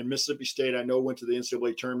 And Mississippi State, I know, went to the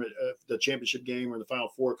NCAA tournament, the championship game or in the Final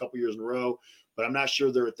Four a couple years in a row, but I'm not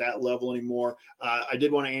sure they're at that level anymore. I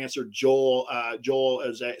did want to answer Joel. Joel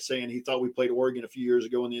is saying he thought we played Oregon a few years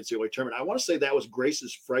ago in the NCAA tournament. I want to say that was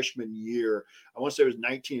Grace's freshman year. I want to say it was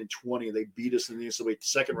 19 and 20. They beat us in the NCAA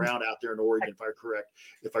second round out there in Oregon,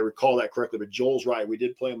 if I recall that correctly. But Joel's right. We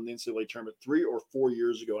did play them in the NCAA tournament 3 or 4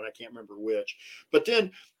 years ago, and I can't remember which. But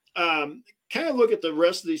then kind of look at the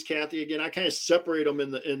rest of these, Kathy. Again, I kind of separate them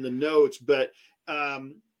in the notes, but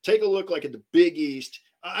take a look like at the Big East.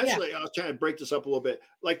 Actually, I was trying to break this up a little bit.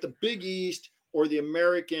 Like the Big East or the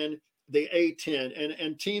American, the A10,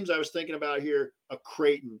 and teams I was thinking about here: a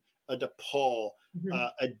Creighton, a DePaul,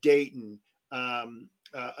 a Dayton,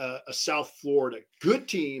 a South Florida. Good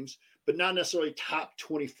teams, but not necessarily top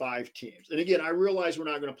 25 teams. And again, I realize we're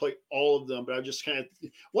not going to play all of them, but I just kind of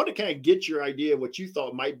want to kind of get your idea of what you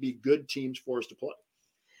thought might be good teams for us to play.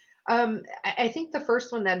 I think the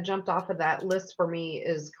first one that jumped off of that list for me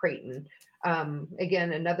is Creighton.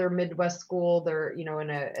 Again, another Midwest school. They're, in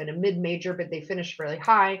a mid-major, but they finished really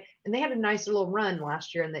high, and they had a nice little run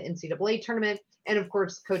last year in the NCAA tournament. And of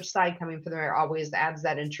course, Coach Sy coming from there always adds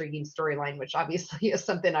that intriguing storyline, which obviously is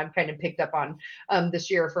something I've kind of picked up on this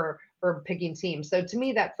year for picking teams. So to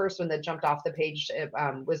me, that first one that jumped off the page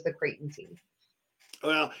was the Creighton team.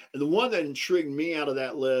 Well, and the one that intrigued me out of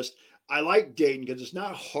that list, I like Dayton because it's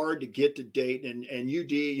not hard to get to Dayton, and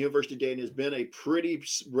University of Dayton, has been a pretty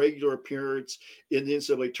regular appearance in the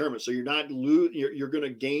NCAA tournament. So you're not you're going to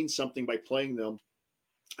gain something by playing them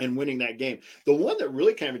and winning that game. The one that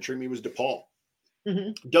really kind of intrigued me was DePaul.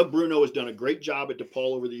 Mm-hmm. Doug Bruno has done a great job at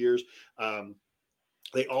DePaul over the years.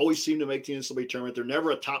 They always seem to make the NCAA tournament. They're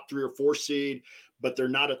never a top 3 or 4 seed, but they're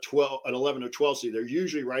not an 11 or 12 seed. They're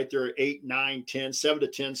usually right there at 8, 9, 10, 7 to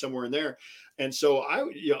 10, somewhere in there. And so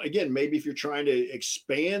again, maybe if you're trying to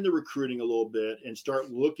expand the recruiting a little bit and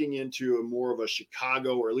start looking into a more of a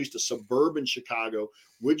Chicago, or at least a suburban Chicago,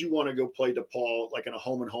 would you want to go play DePaul like in a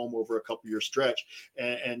home and home over a couple year stretch?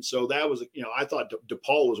 And so that was, I thought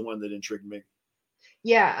DePaul was one that intrigued me.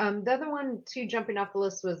 Yeah. The other one too, jumping off the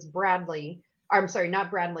list, was Bradley. I'm sorry,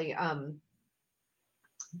 not Bradley.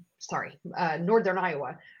 Northern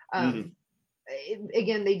Iowa.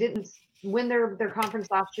 Again, they didn't win their conference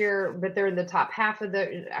last year, but they're in the top half of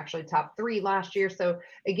actually top 3 last year. So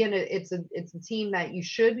again, it's a team that you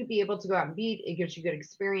should be able to go out and beat. It gives you good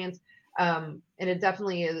experience. And it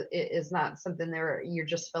definitely is not something there you're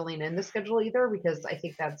just filling in the schedule either, because I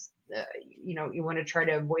think that's, you want to try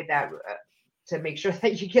to avoid that to make sure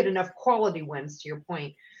that you get enough quality wins, to your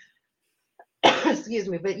point. Excuse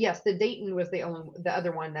me. But yes, the Dayton was the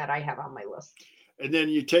other one that I have on my list. And then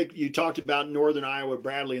you talked about Northern Iowa,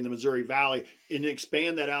 Bradley, and the Missouri Valley, and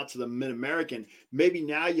expand that out to the Mid-American. Maybe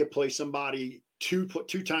now you play somebody two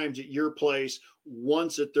times at your place,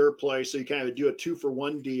 once at their place. So you kind of do a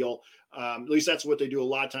 2-for-1 deal. At least that's what they do a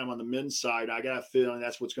lot of time on the men's side. I got a feeling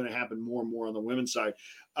that's what's going to happen more and more on the women's side.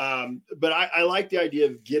 But I like the idea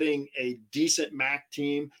of getting a decent MAC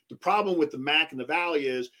team. The problem with the MAC and the Valley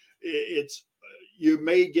is you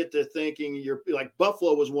may get to thinking you're like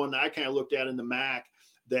Buffalo was one that I kind of looked at in the MAC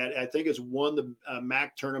that I think has won the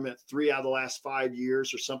MAC tournament 3 out of the last 5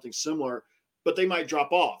 years or something similar, but they might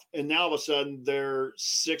drop off. And now all of a sudden they're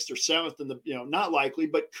 6th or 7th in the, not likely,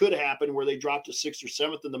 but could happen where they drop to 6th or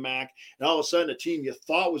 7th in the MAC. And all of a sudden a team you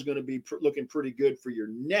thought was going to be looking pretty good for your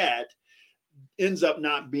net ends up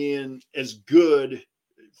not being as good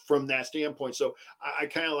from that standpoint. So I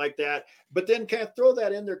kind of like that, but then kind of throw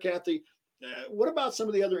that in there, Kathy. What about some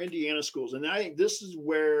of the other Indiana schools? And I think this is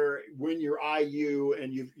where, when you're IU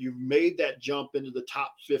and you've made that jump into the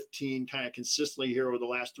top 15 kind of consistently here over the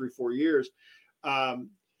last 3-4 years,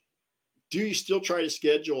 do you still try to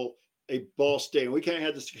schedule a Ball State? And we kind of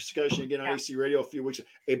had this discussion again on AC Radio a few weeks ago.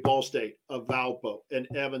 A Ball State, a Valpo, an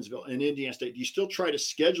Evansville, an Indiana State. Do you still try to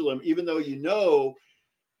schedule them, even though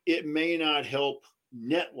it may not help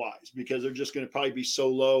net wise, because they're just going to probably be so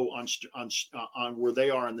low on where they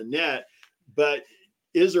are in the net. But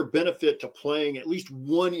is there benefit to playing at least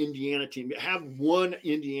one Indiana team? Have one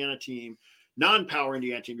Indiana team, non-power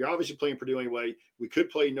Indiana team. You're obviously playing Purdue anyway. We could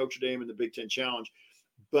play Notre Dame in the Big Ten Challenge,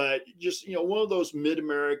 but just, one of those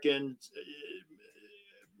Mid-American,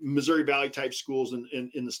 Missouri Valley type schools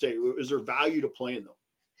in the state. Is there value to playing them?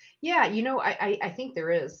 Yeah, I think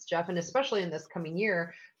there is, Jeff, and especially in this coming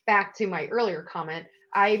year. Back to my earlier comment,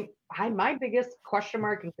 my biggest question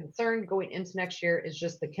mark and concern going into next year is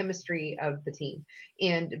just the chemistry of the team,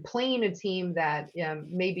 and playing a team that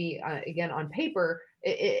maybe again on paper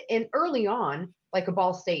and early on, like a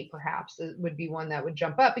Ball State perhaps would be one that would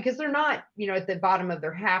jump up, because they're not at the bottom of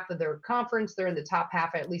their half of their conference. They're in the top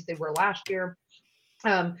half, at least they were last year.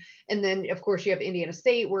 And then, of course, you have Indiana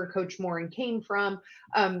State, where Coach Morin came from.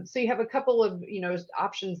 So you have a couple of,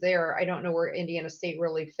 options there. I don't know where Indiana State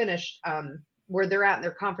really finished, where they're at in their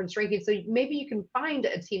conference ranking. So maybe you can find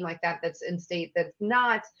a team like that that's in state that's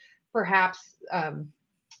not perhaps,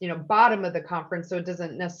 bottom of the conference. So it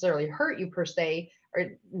doesn't necessarily hurt you per se,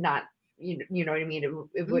 or not, you know what I mean?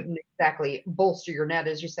 It wouldn't exactly bolster your net,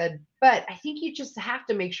 as you said. But I think you just have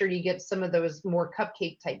to make sure you get some of those more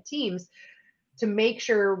cupcake type teams to make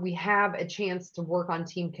sure we have a chance to work on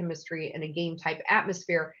team chemistry and a game type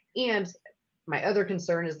atmosphere. And my other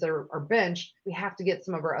concern is our bench. We have to get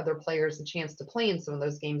some of our other players a chance to play in some of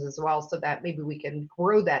those games as well, so that maybe we can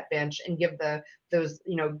grow that bench and give those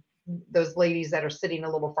ladies that are sitting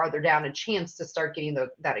a little farther down a chance to start getting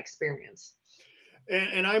that experience.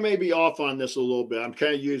 And I may be off on this a little bit. I'm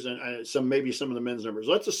kind of using some of the men's numbers.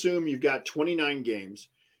 Let's assume you've got 29 games,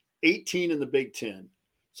 18 in the Big Ten.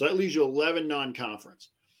 So that leaves you 11 non-conference.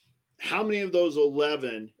 How many of those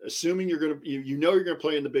 11, assuming you're going to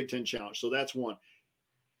play in the Big Ten Challenge, so that's one.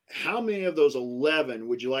 How many of those 11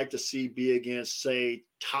 would you like to see be against, say,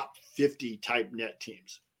 top 50 type net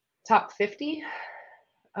teams? Top 50?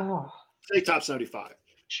 Oh. Say top 75.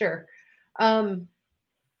 Sure. Out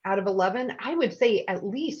of 11, I would say at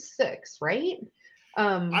least 6, right?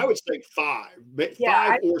 I would say 5,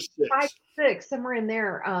 yeah, 5 or 6. 5, 6, somewhere in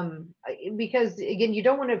there. Because again, you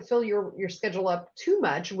don't want to fill your schedule up too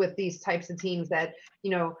much with these types of teams that,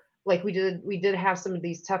 like we did have some of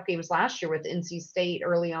these tough games last year with NC State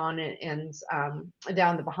early on and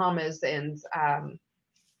down the Bahamas and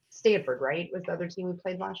Stanford, right? Was the other team we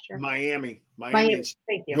played last year? Miami.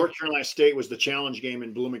 Thank you. North Carolina State was the challenge game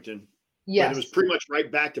in Bloomington. Yes. But it was pretty much right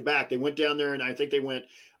back to back. They went down there, and I think they went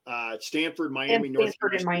Stanford, Miami, North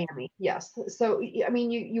Carolina, and Miami. Yes. So, I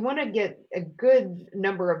mean, you want to get a good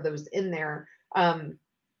number of those in there.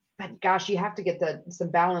 But gosh, you have to get some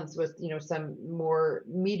balance with, some more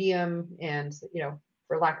medium and,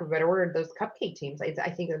 for lack of a better word, those cupcake teams. I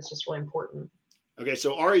think that's just really important. Okay.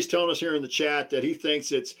 So Ari's telling us here in the chat that he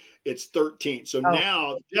thinks it's 13. So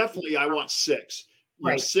now definitely I want 6,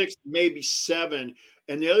 right. 6, maybe 7.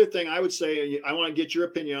 And the other thing I would say, I want to get your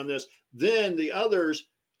opinion on this, then the others,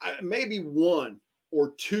 maybe 1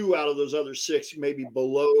 or 2 out of those other 6, maybe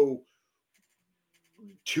below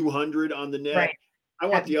 200 on the net. Right. I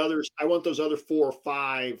want those other 4 or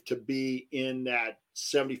 5 to be in that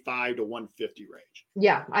 75 to 150 range.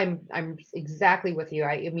 Yeah, I'm exactly with you.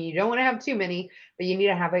 I mean, you don't want to have too many, but you need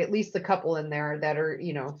to have at least a couple in there that are,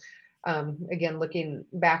 again, looking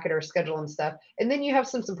back at our schedule and stuff. And then you have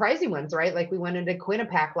some surprising ones, right? Like we went into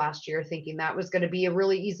Quinnipiac last year thinking that was going to be a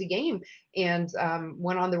really easy game, and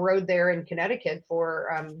went on the road there in Connecticut for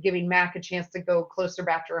giving MAC a chance to go closer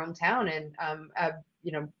back to our hometown,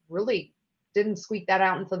 and really didn't squeak that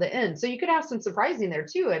out until the end. So you could have some surprising there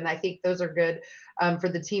too. And I think those are good for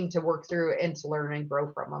the team to work through and to learn and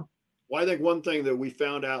grow from them. Well, I think one thing that we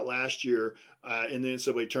found out last year in the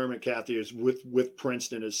NCAA tournament, Kathy, is with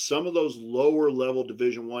Princeton, is some of those lower level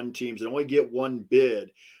Division I teams that only get one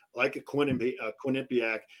bid, like a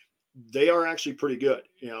Quinnipiac, they are actually pretty good.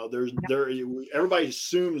 Everybody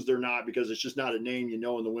assumes they're not because it's just not a name in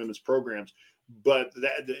the women's programs. But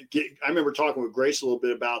I remember talking with Grace a little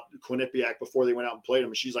bit about Quinnipiac before they went out and played them,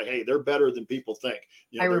 and she's like, "Hey, they're better than people think.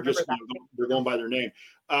 They're going by their name."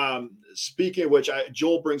 Speaking of which,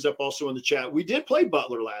 Joel brings up also in the chat, we did play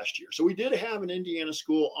Butler last year, so we did have an Indiana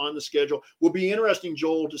school on the schedule. Will be interesting,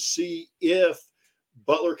 Joel, to see if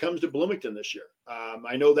Butler comes to Bloomington this year.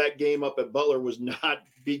 I know that game up at Butler was not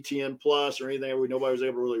BTN Plus or anything. Nobody was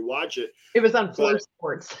able to really watch it. It was on Flow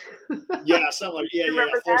Sports. Yeah, something like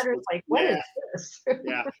Remember that? It was like, what is this?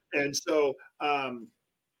 Yeah, and so,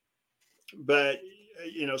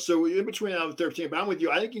 so in between now and 13. But I'm with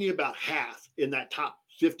you. I think you need about half in that top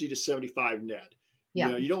 50 to 75 net. You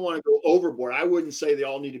Yeah. know, you don't want to go overboard. I wouldn't say they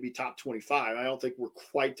all need to be top 25. I don't think we're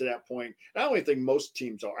quite to that point. I don't think most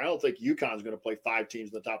teams are. I don't think UConn's going to play 5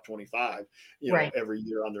 teams in the top 25, Right. every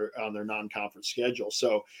year on their non-conference schedule.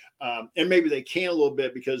 So, and maybe they can a little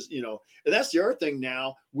bit because, and that's the other thing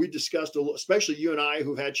now we discussed, especially you and I,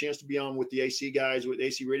 who've had a chance to be on with the AC guys, with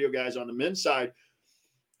AC radio guys on the men's side.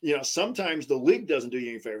 Sometimes the league doesn't do you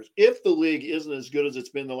any favors. If the league isn't as good as it's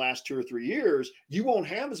been the last 2 or 3 years, you won't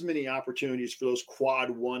have as many opportunities for those quad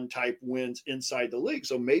one type wins inside the league.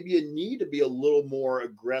 So maybe you need to be a little more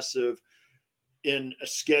aggressive in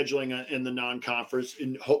scheduling in the non-conference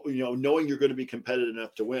and, knowing you're going to be competitive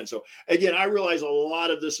enough to win. So again, I realize a lot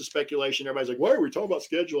of this is speculation. Everybody's like, why are we talking about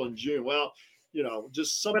schedule in June? Well,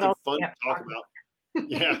 just something fun to talk about.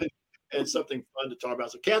 Yeah. And something fun to talk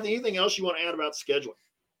about. So Kathy, anything else you want to add about scheduling?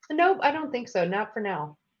 Nope, I don't think so. Not for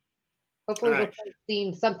now. Hopefully, All right. we'll start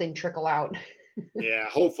seeing something trickle out. Yeah,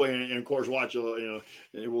 hopefully, and of course, watch. And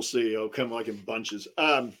we'll see. It'll come like in bunches.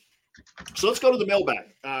 So let's go to the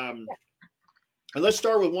mailbag. And let's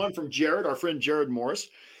start with one from Jared, our friend Jared Morris.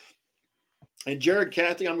 And Jared,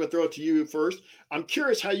 Kathy, I'm going to throw it to you first. I'm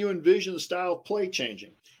curious how you envision the style of play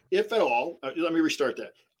changing, if at all. Let me restart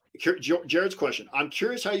that. Jared's question. I'm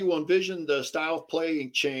curious how you will envision the style of play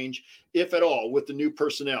change, if at all, with the new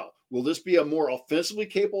personnel. Will this be a more offensively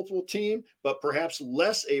capable team, but perhaps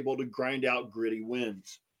less able to grind out gritty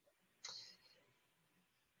wins?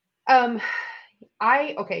 So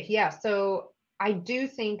I do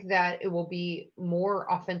think that it will be more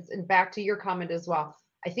offense. And back to your comment as well,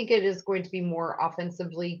 I think it is going to be more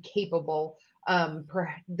offensively capable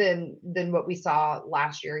than what we saw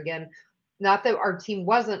last year. Again, not that our team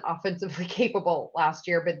wasn't offensively capable last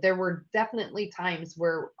year, but there were definitely times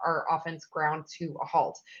where our offense ground to a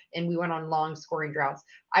halt and we went on long scoring droughts.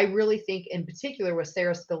 I really think, in particular, with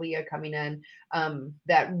Sarah Scalia coming in,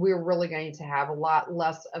 that we're really going to have a lot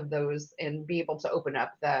less of those and be able to open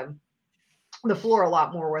up the floor a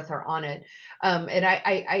lot more with her on it. And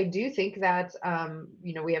I do think that,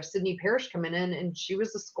 we have Sydney Parrish coming in and she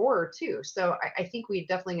was a scorer too. So I think we're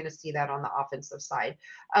definitely going to see that on the offensive side.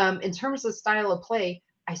 In terms of style of play,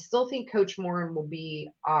 I still think Coach Morin will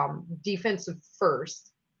be defensive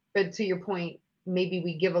first, but to your point, maybe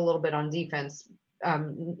we give a little bit on defense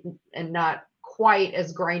and not quite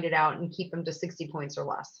as grinded out and keep them to 60 points or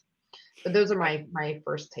less. But those are my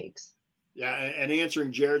first takes. Yeah, and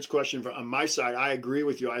answering Jared's question on my side, I agree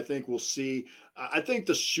with you. I think we'll see. I think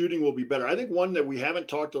the shooting will be better. I think one that we haven't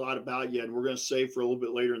talked a lot about yet, and we're going to save for a little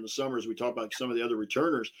bit later in the summer as we talk about some of the other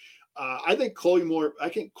returners. I think Chloe Moore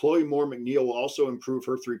McNeil will also improve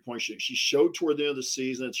her 3-point shooting. She showed toward the end of the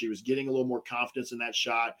season that she was getting a little more confidence in that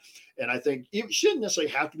shot. And I think she didn't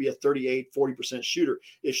necessarily have to be a 38, 40% shooter.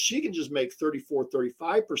 If she can just make 34,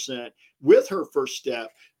 35% with her first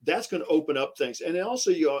step, that's going to open up things. And then also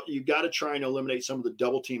you got to try and eliminate some of the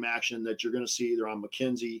double team action that you're going to see either on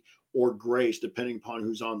Mackenzie or Grace, depending upon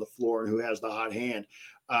who's on the floor and who has the hot hand.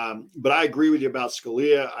 But I agree with you about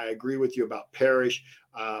Scalia. I agree with you about Parrish.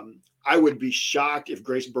 I would be shocked if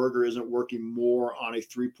Grace Berger isn't working more on a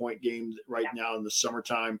 3-point game right now in the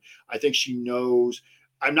summertime. I think she knows.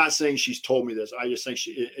 I'm not saying she's told me this. I just think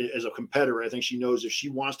she, as a competitor, I think she knows if she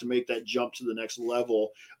wants to make that jump to the next level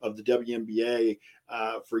of the WNBA,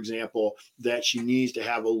 for example, that she needs to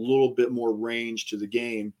have a little bit more range to the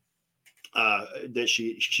game. That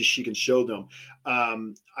she can show them.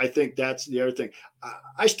 I think that's the other thing.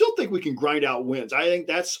 I still think we can grind out wins. I think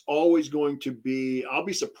that's always going to be, I'll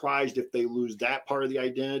be surprised if they lose that part of the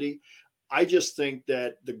identity. I just think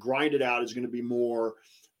that the grinded out is going to be more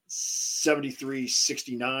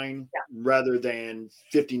 73-69 rather than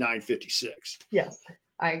 59-56. Yes,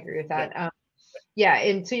 I agree with that.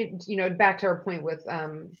 And to back to our point with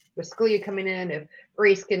Scalia coming in, if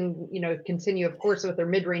Grace can continue, of course, with her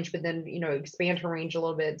mid range, but then expand her range a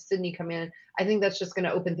little bit. Sydney come in, I think that's just going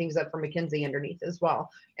to open things up for Mackenzie underneath as well,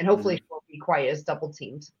 and hopefully she won't be quite as double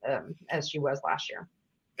teamed as she was last year.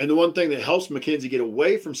 And the one thing that helps Mackenzie get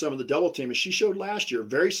away from some of the double team is she showed last year,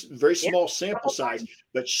 very small sample size,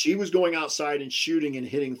 but she was going outside and shooting and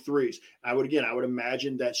hitting threes. I would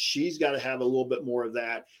imagine that she's got to have a little bit more of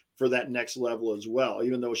that for that next level as well,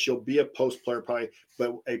 even though she'll be a post player probably,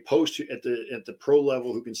 but a post at the pro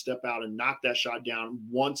level who can step out and knock that shot down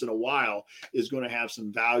once in a while is going to have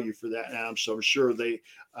some value for that. And so I'm sure they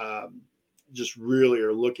just really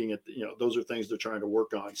are looking at, those are things they're trying to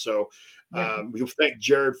work on. So we thank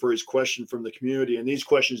Jared for his question from the community. And these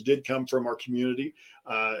questions did come from our community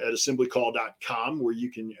at assemblycall.com, where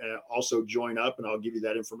you can also join up, and I'll give you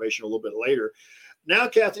that information a little bit later. Now,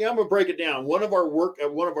 Kathy, I'm going to break it down. One of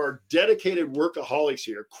our dedicated workaholics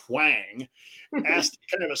here, Quang, asked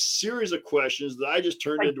kind of a series of questions that I just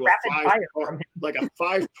turned Like into rapid fire from him. like a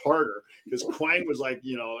five-parter, because Quang was like,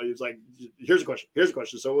 he was like, here's a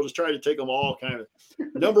question. So we'll just try to take them all kind of.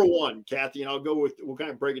 Number one, Kathy, and we'll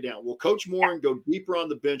kind of break it down. Will Coach Morin go deeper on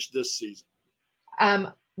the bench this season?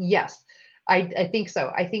 Yes. I think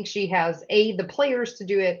so. I think she has the players to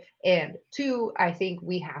do it, and two, I think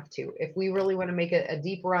we have to. If we really want to make a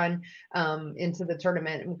deep run into the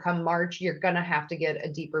tournament and come March, you're gonna have to get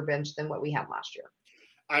a deeper bench than what we had last year.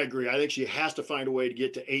 I agree. I think she has to find a way to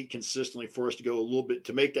get to 8 consistently for us to go a little bit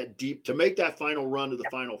to make that final run to the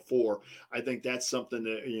Final Four. I think that's something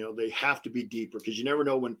that they have to be deeper, because you never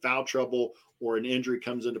know when foul trouble or an injury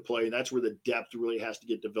comes into play, and that's where the depth really has to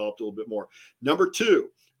get developed a little bit more. Number two,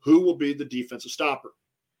 who will be the defensive stopper?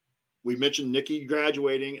 We mentioned Nikki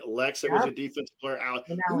graduating. Alexa was a defensive player out.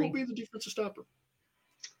 Who will be the defensive stopper?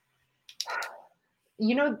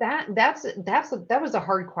 That was a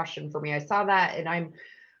hard question for me. I saw that, and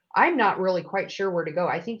I'm not really quite sure where to go.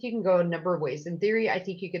 I think you can go a number of ways. In theory, I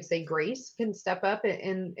think you could say Grace can step up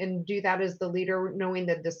and do that as the leader, knowing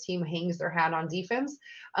that this team hangs their hat on defense,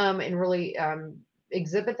 and really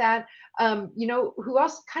exhibit that. Who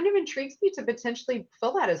else kind of intrigues me to potentially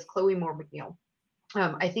fill that is Chloe Moore McNeil.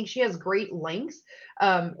 I think she has great length,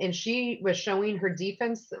 and she was showing her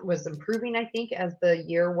defense was improving, I think, as the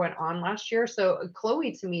year went on last year. So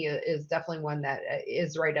Chloe, to me, is definitely one that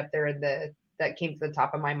is right up there that came to the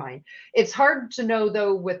top of my mind. It's hard to know,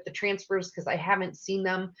 though, with the transfers, because I haven't seen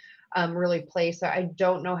them really play. So I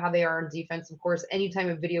don't know how they are on defense. Of course, anytime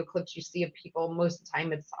a video clips you see of people, most of the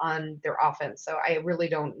time it's on their offense. So I really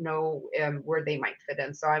don't know where they might fit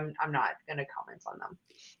in. So I'm not going to comment on them.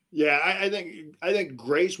 Yeah, I think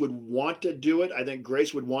Grace would want to do it. I think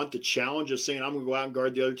Grace would want the challenge of saying, I'm going to go out and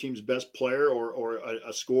guard the other team's best player or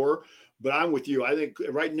a scorer. But I'm with you. I think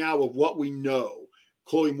right now, with what we know,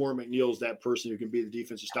 Chloe Moore McNeil is that person who can be the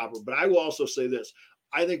defensive stopper. But I will also say this.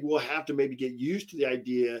 I think we'll have to maybe get used to the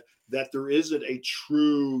idea that there isn't a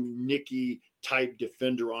true Nikki type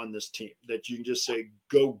defender on this team, that you can just say,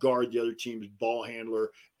 go guard the other team's ball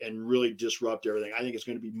handler and really disrupt everything. I think it's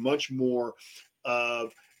going to be much more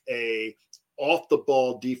of a off the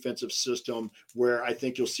ball defensive system, where I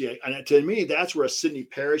think you'll see and to me, that's where a Sydney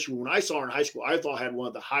Parrish, when I saw her in high school, I thought had one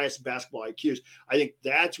of the highest basketball IQs. I think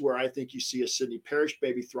that's where I think you see a Sydney Parrish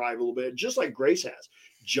maybe thrive a little bit, just like Grace has.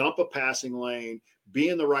 Jump a passing lane, be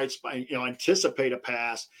in the right spot, anticipate a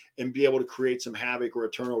pass, and be able to create some havoc or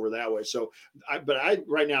a turnover that way. So,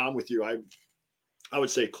 right now I'm with you. I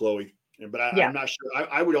would say Chloe, but I'm not sure.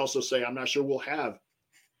 I would also say I'm not sure we'll have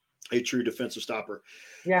a true defensive stopper.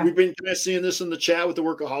 Yeah. We've been kind of seeing this in the chat with the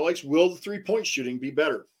workaholics. Will the 3-point shooting be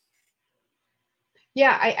better?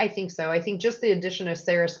 Yeah, I think so. I think just the addition of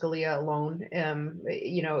Sarah Scalia alone,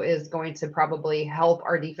 is going to probably help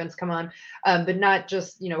our defense come on, but not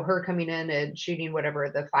just, her coming in and shooting whatever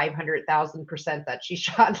the 500,000% that she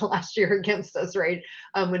shot last year against us, right?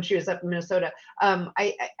 When she was up in Minnesota.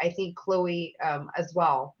 I think Chloe as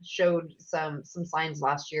well showed some signs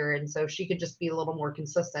last year, and so she could just be a little more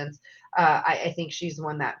consistent. I think she's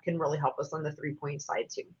one that can really help us on the 3-point side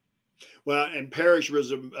too. Well, and Parrish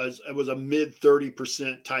was a mid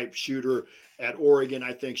 30% type shooter at Oregon.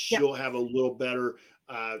 I think she'll have a little better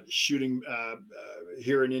shooting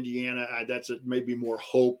here in Indiana. That's maybe more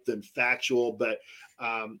hope than factual, but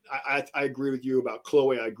I agree with you about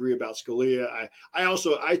Chloe. I agree about Scalia.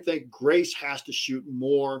 I think Grace has to shoot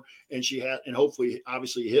more, and hopefully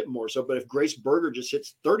obviously hit more. So, but if Grace Berger just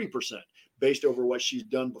hits 30% based over what she's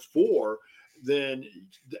done before, then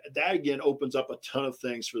that again opens up a ton of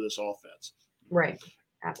things for this offense. Right.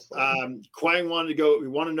 Absolutely. Quang we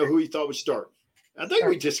want to know who he thought would start. I think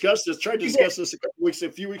we discussed this, tried to discuss this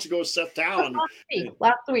a few weeks ago with Seth Town.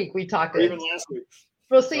 Last week we talked. Even last week.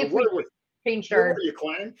 We'll see if we changed our. Where were you,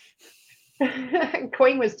 Quang?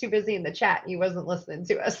 Quang was too busy in the chat. He wasn't listening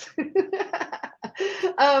to us.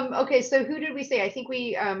 Okay, so who did we say? I think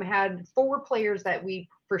we had 4 players that we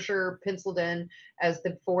for sure penciled in as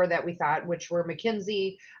the 4 that we thought, which were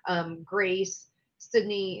Mackenzie, Grace,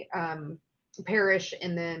 Sydney Parrish,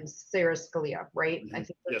 and then Sarah Scalia, right? Mm-hmm. I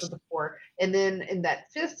think those were the 4. And then in that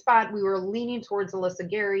 5th spot, we were leaning towards Alyssa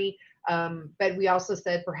Gary, but we also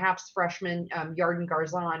said perhaps freshman Yarden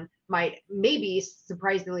Garzon might maybe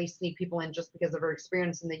surprisingly sneak people in just because of her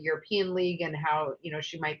experience in the European League and how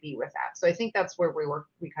she might be with that. So I think that's where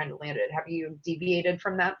we kind of landed. Have you deviated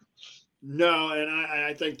from that? No, and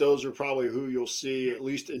I think those are probably who you'll see at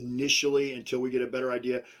least initially until we get a better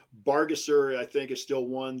idea. Bargesser, I think, is still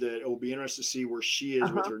one that it will be interesting to see where she is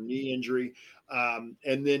with Uh-huh. her knee injury. And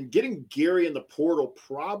then getting Gary in the portal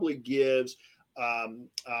probably gives,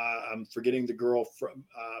 I'm forgetting the girl from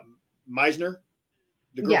Meisner,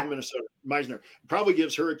 the girl Yeah. from Minnesota, Meisner, probably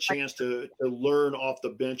gives her a chance to learn off the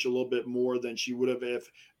bench a little bit more than she would have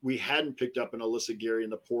if we hadn't picked up an Alyssa Gary in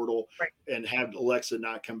the portal Right. and had Alexa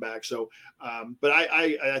not come back. So, but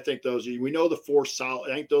I think those, we know the four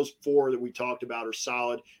solid. I think those four that we talked about are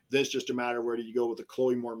solid. Then it's just a matter of where do you go with the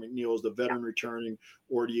Chloe Moore McNeil as the veteran returning,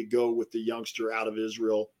 or do you go with the youngster out of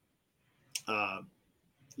Israel,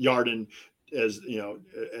 Yarden, as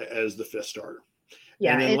as the fifth starter.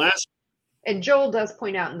 Yeah. And then last. And Joel does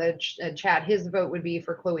point out in the chat his vote would be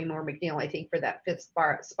for Chloe Moore McNeil, I think, for that fifth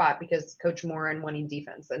spot because Coach Moore and wanting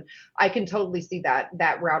defense. And I can totally see that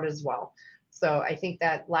route as well. So I think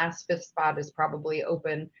that last fifth spot is probably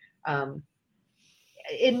open.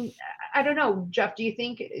 In I don't know, Jeff, do you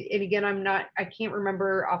think, and again, I can't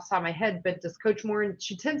remember off the top of my head, but does Coach Moore,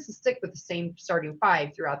 she tends to stick with the same starting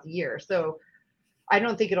five throughout the year. So I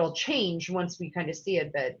don't think it'll change once we kind of see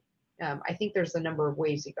it, but I think there's a number of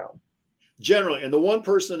ways to go. Generally, and the one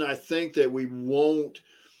person I think that we won't,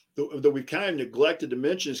 that we've kind of neglected to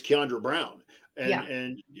mention is Keandra Brown.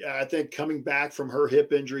 And I think coming back from her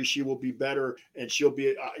hip injury, she will be better and she'll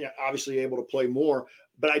be obviously able to play more.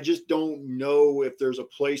 But I just don't know if there's a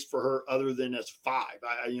place for her other than as five.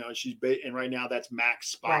 And right now that's max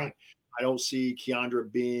spot. Right. I don't see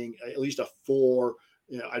Keandra being at least a four.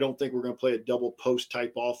 I don't think we're going to play a double post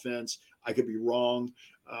type offense. I could be wrong.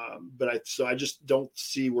 But I just don't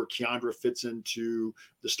see where Keandra fits into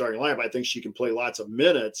the starting lineup. I think she can play lots of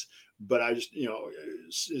minutes, but I just,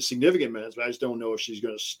 significant minutes, but I just don't know if she's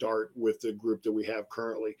going to start with the group that we have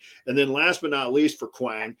currently. And then last but not least for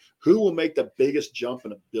Quang, who will make the biggest jump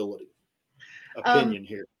in opinion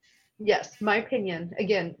here? Yes, my opinion.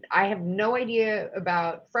 Again, I have no idea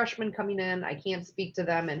about freshmen coming in. I can't speak to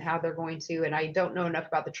them and how they're going to, and I don't know enough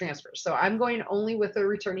about the transfers. So I'm going only with the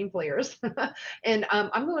returning players. And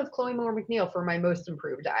I'm going with Chloe Moore McNeil for my most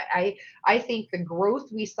improved. I think the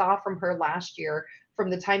growth we saw from her last year, from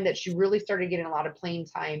the time that she really started getting a lot of playing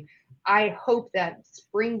time, I hope that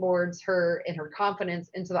springboards her and her confidence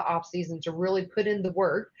into the off season to really put in the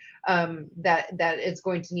work that it's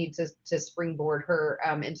going to need to springboard her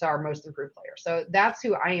into our most improved player. So that's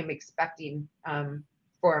who I am expecting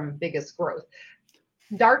for biggest growth.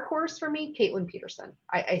 Dark horse for me, Caitlin Peterson.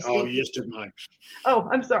 Oh, you just took mine. Oh,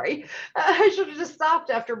 I'm sorry. I should have just stopped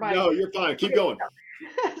after mine. No, you're fine. Keep going.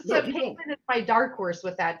 So Caitlin is my dark horse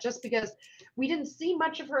with that, just because we didn't see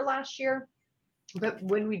much of her last year. But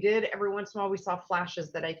when we did, every once in a while, we saw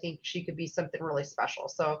flashes that I think she could be something really special.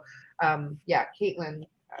 So, Caitlin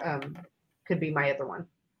could be my other one.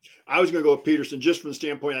 I was going to go with Peterson just from the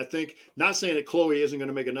standpoint, I think, not saying that Chloe isn't going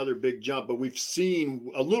to make another big jump, but we've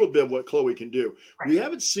seen a little bit of what Chloe can do. Right. We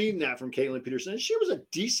haven't seen that from Caitlin Peterson. And she was a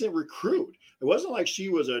decent recruit. It wasn't like she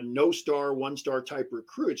was a no-star, one-star type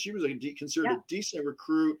recruit. She was considered a decent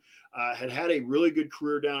recruit, had a really good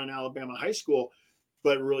career down in Alabama high school,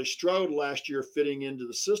 but really struggled last year fitting into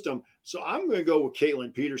the system. So I'm going to go with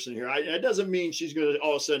Caitlin Peterson here. That doesn't mean she's going to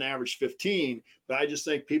all of a sudden average 15, but I just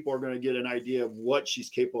think people are going to get an idea of what she's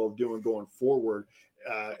capable of doing going forward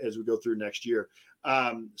as we go through next year.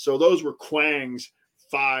 So those were Quang's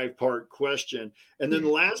 5-part question. And then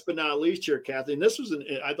last but not least here, Kathy, and this was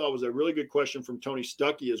I thought was a really good question from Tony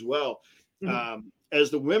Stuckey as well. Mm-hmm. As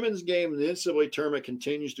the women's game in the NCAA tournament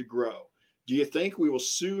continues to grow, do you think we will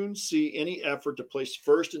soon see any effort to place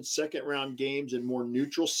first and second round games in more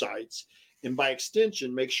neutral sites? And by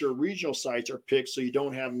extension, make sure regional sites are picked so you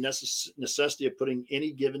don't have necessity of putting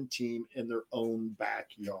any given team in their own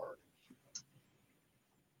backyard?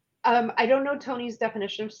 I don't know Tony's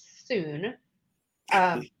definition of soon.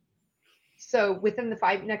 So within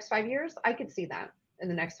the next 5 years, I could see that in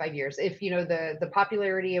the next 5 years. If, the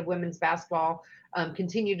popularity of women's basketball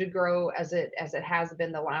continue to grow as it has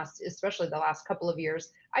been especially the last couple of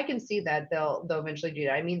years, I can see that they'll eventually do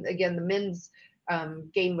that. I mean, again, the men's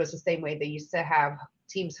game was the same way. They used to have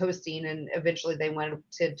teams hosting, and eventually they went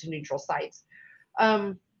to neutral sites,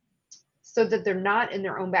 so that they're not in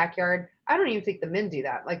their own backyard. I don't even think the men do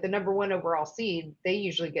that. Like the number 1 overall seed, they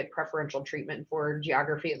usually get preferential treatment for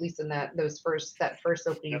geography, at least in that first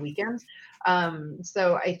opening weekend.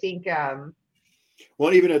 So I think.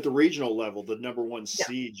 Well, even at the regional level, the number 1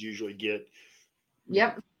 seeds usually get.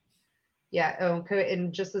 Yep. Yeah.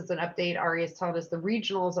 And just as an update, Ari is telling us the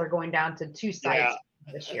regionals are going down to 2 sites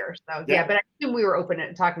this year. So Yeah. yeah, but I assume we were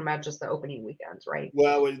talking about just the opening weekends, right?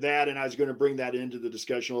 Well, with that, and I was going to bring that into the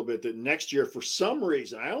discussion a little bit, that next year, for some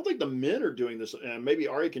reason, I don't think the men are doing this, and maybe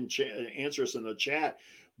Ari can answer us in the chat,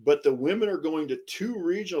 but the women are going to 2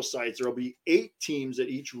 regional sites. There'll be 8 teams at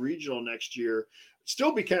each regional next year.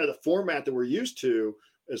 Still be kind of the format that we're used to,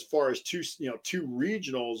 as far as 2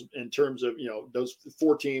 regionals in terms of, those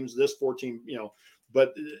 4 teams, this 14,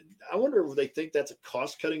 but I wonder if they think that's a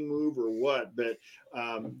cost-cutting move or what. But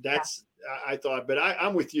that's, I thought, but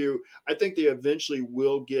I'm with you. I think they eventually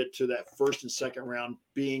will get to that first and second round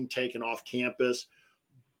being taken off campus,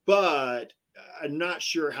 but I'm not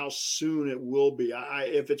sure how soon it will be.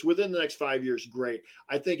 If it's within the next 5 years, great.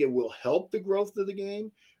 I think it will help the growth of the game.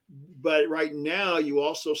 But right now, you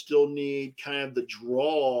also still need kind of the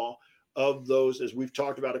draw of those, as we've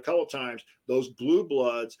talked about a couple of times, those blue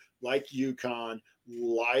bloods like UConn,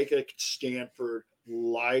 like a Stanford,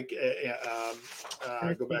 like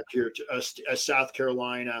go back here to a South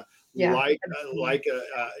Carolina, like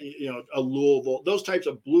a Louisville, those types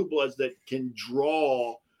of blue bloods that can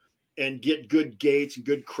draw and get good gates and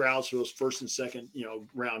good crowds for those first and second,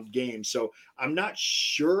 round games. So I'm not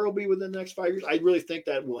sure it'll be within the next 5 years. I really think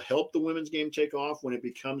that will help the women's game take off when it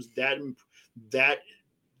becomes that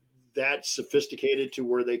sophisticated to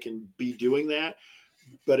where they can be doing that.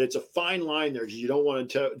 But it's a fine line there, because you don't want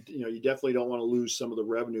to, you definitely don't want to lose some of the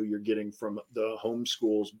revenue you're getting from the home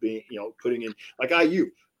schools being, putting in, like IU,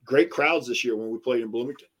 great crowds this year when we played in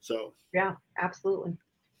Bloomington. So yeah, absolutely.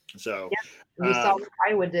 So yeah. We saw what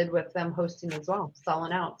Iowa did with them hosting as well,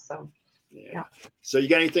 selling out. So yeah. So you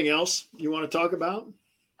got anything else you want to talk about?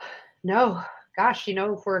 No, gosh,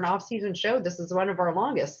 for an off-season show, this is one of our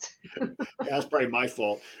longest. That's probably my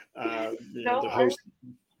fault. No, the host.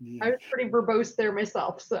 I was pretty verbose there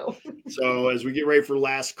myself. So as we get ready for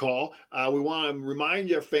last call, we want to remind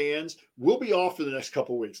your fans, we'll be off for the next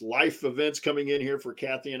couple of weeks. Life events coming in here for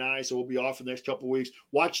Kathy and I, so we'll be off for the next couple of weeks.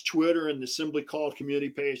 Watch Twitter and the Assembly Call community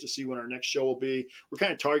page to see when our next show will be. We're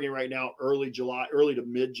kind of targeting right now early to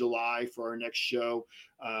mid-July for our next show.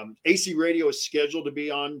 AC Radio is scheduled to be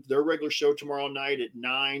on their regular show tomorrow night at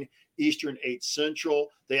 9 Eastern, 8 Central.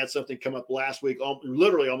 They had something come up last week,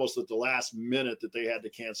 literally almost at the last minute, that they had to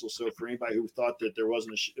cancel. So for anybody who thought that there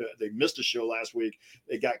wasn't they missed a show last week,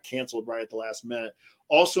 it got canceled right at the last minute.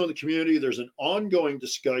 Also in the community, there's an ongoing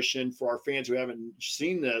discussion for our fans who haven't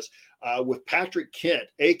seen this with Patrick Kent,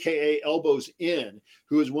 aka Elbows In,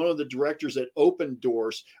 who is one of the directors at Open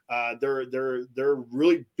Doors. They're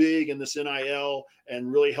really big in this NIL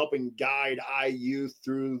and really helping guide IU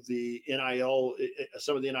through the NIL,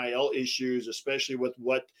 some of the NIL issues, especially with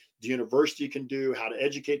what the university can do, how to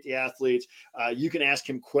educate the athletes. You can ask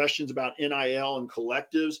him questions about NIL and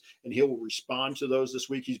collectives, and he will respond to those this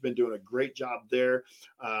week. He's been doing a great job there.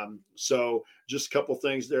 So just a couple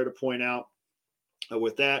things there to point out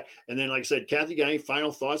with that. And then, like I said, Kathy, got any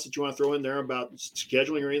final thoughts that you want to throw in there about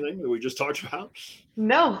scheduling or anything that we just talked about?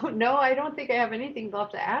 No, I don't think I have anything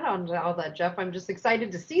left to add on to all that, Jeff. I'm just excited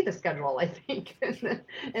to see the schedule, I think.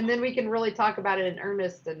 And then we can really talk about it in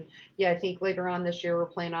earnest. And yeah, I think later on this year, we're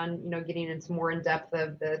planning on, getting into more in depth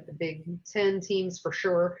of the Big Ten teams for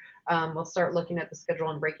sure. We'll start looking at the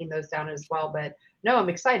schedule and breaking those down as well. But no, I'm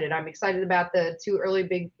excited. I'm excited about the 2 early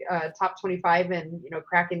big top 25 and,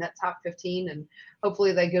 cracking that top 15. And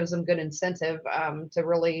hopefully that gives them good incentive I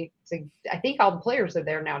think all the players are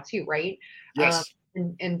there now too, right? Yes.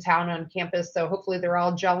 In town on campus. So hopefully they're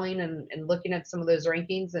all gelling and looking at some of those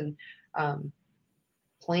rankings and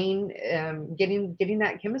playing, getting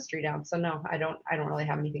that chemistry down. So no, I don't really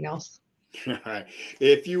have anything else. All right.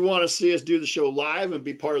 If you want to see us do the show live and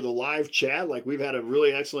be part of the live chat, like we've had a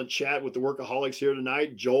really excellent chat with the workaholics here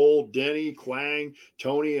tonight, Joel, Denny, Quang,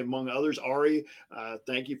 Tony, among others, Ari,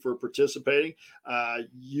 thank you for participating.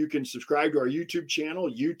 You can subscribe to our YouTube channel,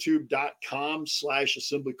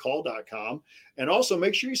 youtube.com/assemblycall.com. And also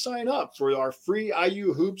make sure you sign up for our free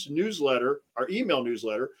IU Hoops newsletter, our email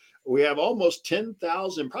newsletter. We have almost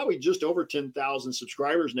 10,000, probably just over 10,000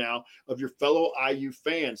 subscribers now of your fellow IU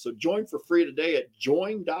fans. So join for free today at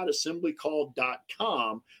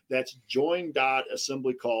join.assemblycall.com. That's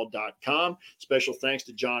join.assemblycall.com. Special thanks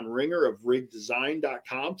to John Ringer of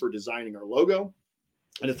rigdesign.com for designing our logo.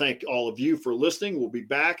 And to thank all of you for listening. We'll be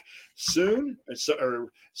back soon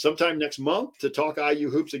or sometime next month to talk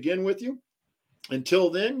IU hoops again with you.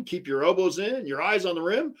 Until then, keep your elbows in, your eyes on the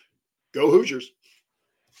rim. Go Hoosiers.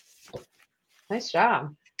 Nice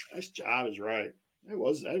job. Nice job is right. That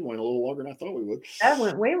went a little longer than I thought we would. That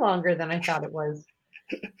went way longer than I thought it was.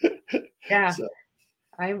 Yeah. So.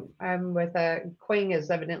 I'm with Quang is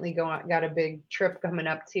evidently got a big trip coming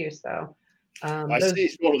up too. So I Those, see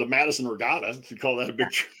he's going to the Madison Regatta. If you call that a big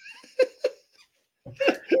trip.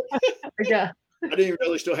 yeah, I didn't even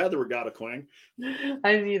know they still had the Regatta, Quang.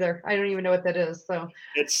 I didn't either. I don't even know what that is. So,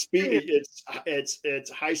 It's speed.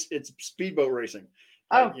 It's speedboat racing.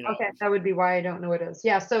 oh, You know, okay, that would be why I don't know what it is.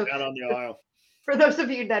 Yeah. So down on the Ohio. for those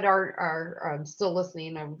of you that are still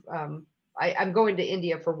listening, I'm going to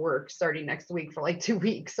India for work starting next week for like 2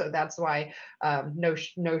 weeks, so that's why no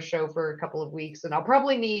show for a couple of weeks, and I'll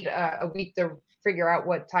probably need a week to figure out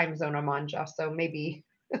what time zone I'm on, Jeff. So maybe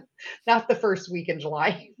not the first week in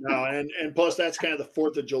July. No, and plus that's kind of the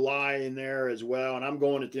 4th of July in there as well. And I'm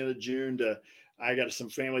going at the end of June I got some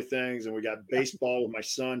family things, and we got baseball with my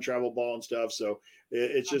son, travel ball and stuff. So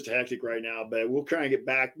it's just hectic right now, but we'll try and get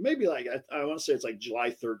back maybe like, I want to say it's like July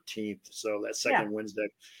 13th. So that second Wednesday,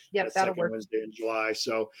 Yep, that'll work. Wednesday in July.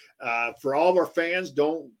 So for all of our fans,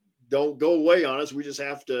 don't go away on us. We just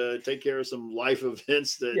have to take care of some life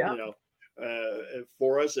events that, Yeah. you know,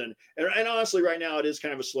 for us. And honestly, right now it is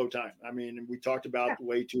kind of a slow time. I mean, we talked about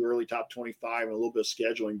way too early top 25 and a little bit of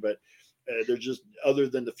scheduling, but there's just, other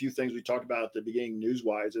than the few things we talked about at the beginning news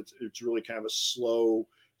wise, it's really kind of a slow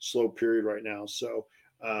period right now. So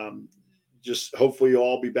just hopefully you'll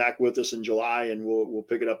all be back with us in July, and we'll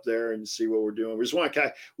pick it up there and see what we're doing. We just want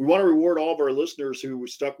to reward all of our listeners who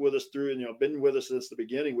stuck with us through, and, you know, been with us since the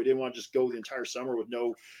beginning. We didn't want to just go the entire summer with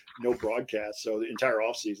no broadcast, so the entire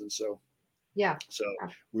off season. So Yeah.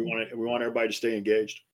 we want everybody to stay engaged.